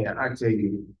 Man, I tell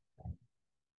you,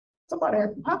 somebody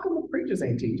asked, how come the preachers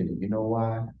ain't teaching it? You know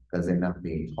why? Because they're not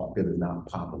being taught, because it's not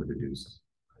popular to do so.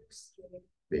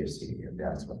 They're scared.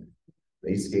 That's why.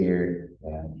 They scared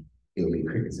that it'll be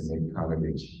crickets in their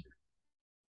congregation.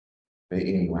 But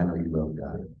anyway, I know you love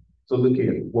God. So look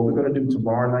here, what we're going to do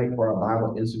tomorrow night for our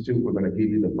Bible Institute, we're going to give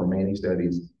you the remaining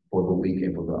studies for the week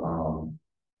and for the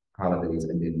holidays,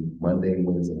 and then Monday,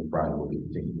 Wednesday, and Friday will be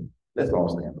continuing. Let's all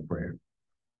stand for prayer.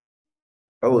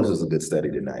 Oh, this was a good study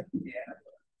tonight. Yeah.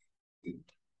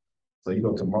 So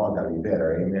tomorrow gotta be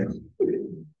better, amen.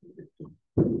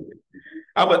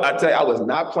 I tell you, I was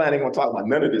not planning on talking about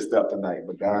none of this stuff tonight,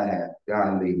 but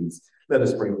God leads. Let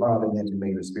us pray. Father, and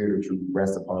may the Spirit of truth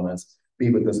rest upon us.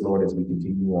 Be with us, Lord, as we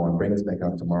continue on. Bring us back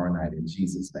up tomorrow night in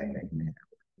Jesus' name, amen.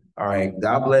 All right,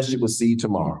 God bless you. We'll see you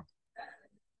tomorrow.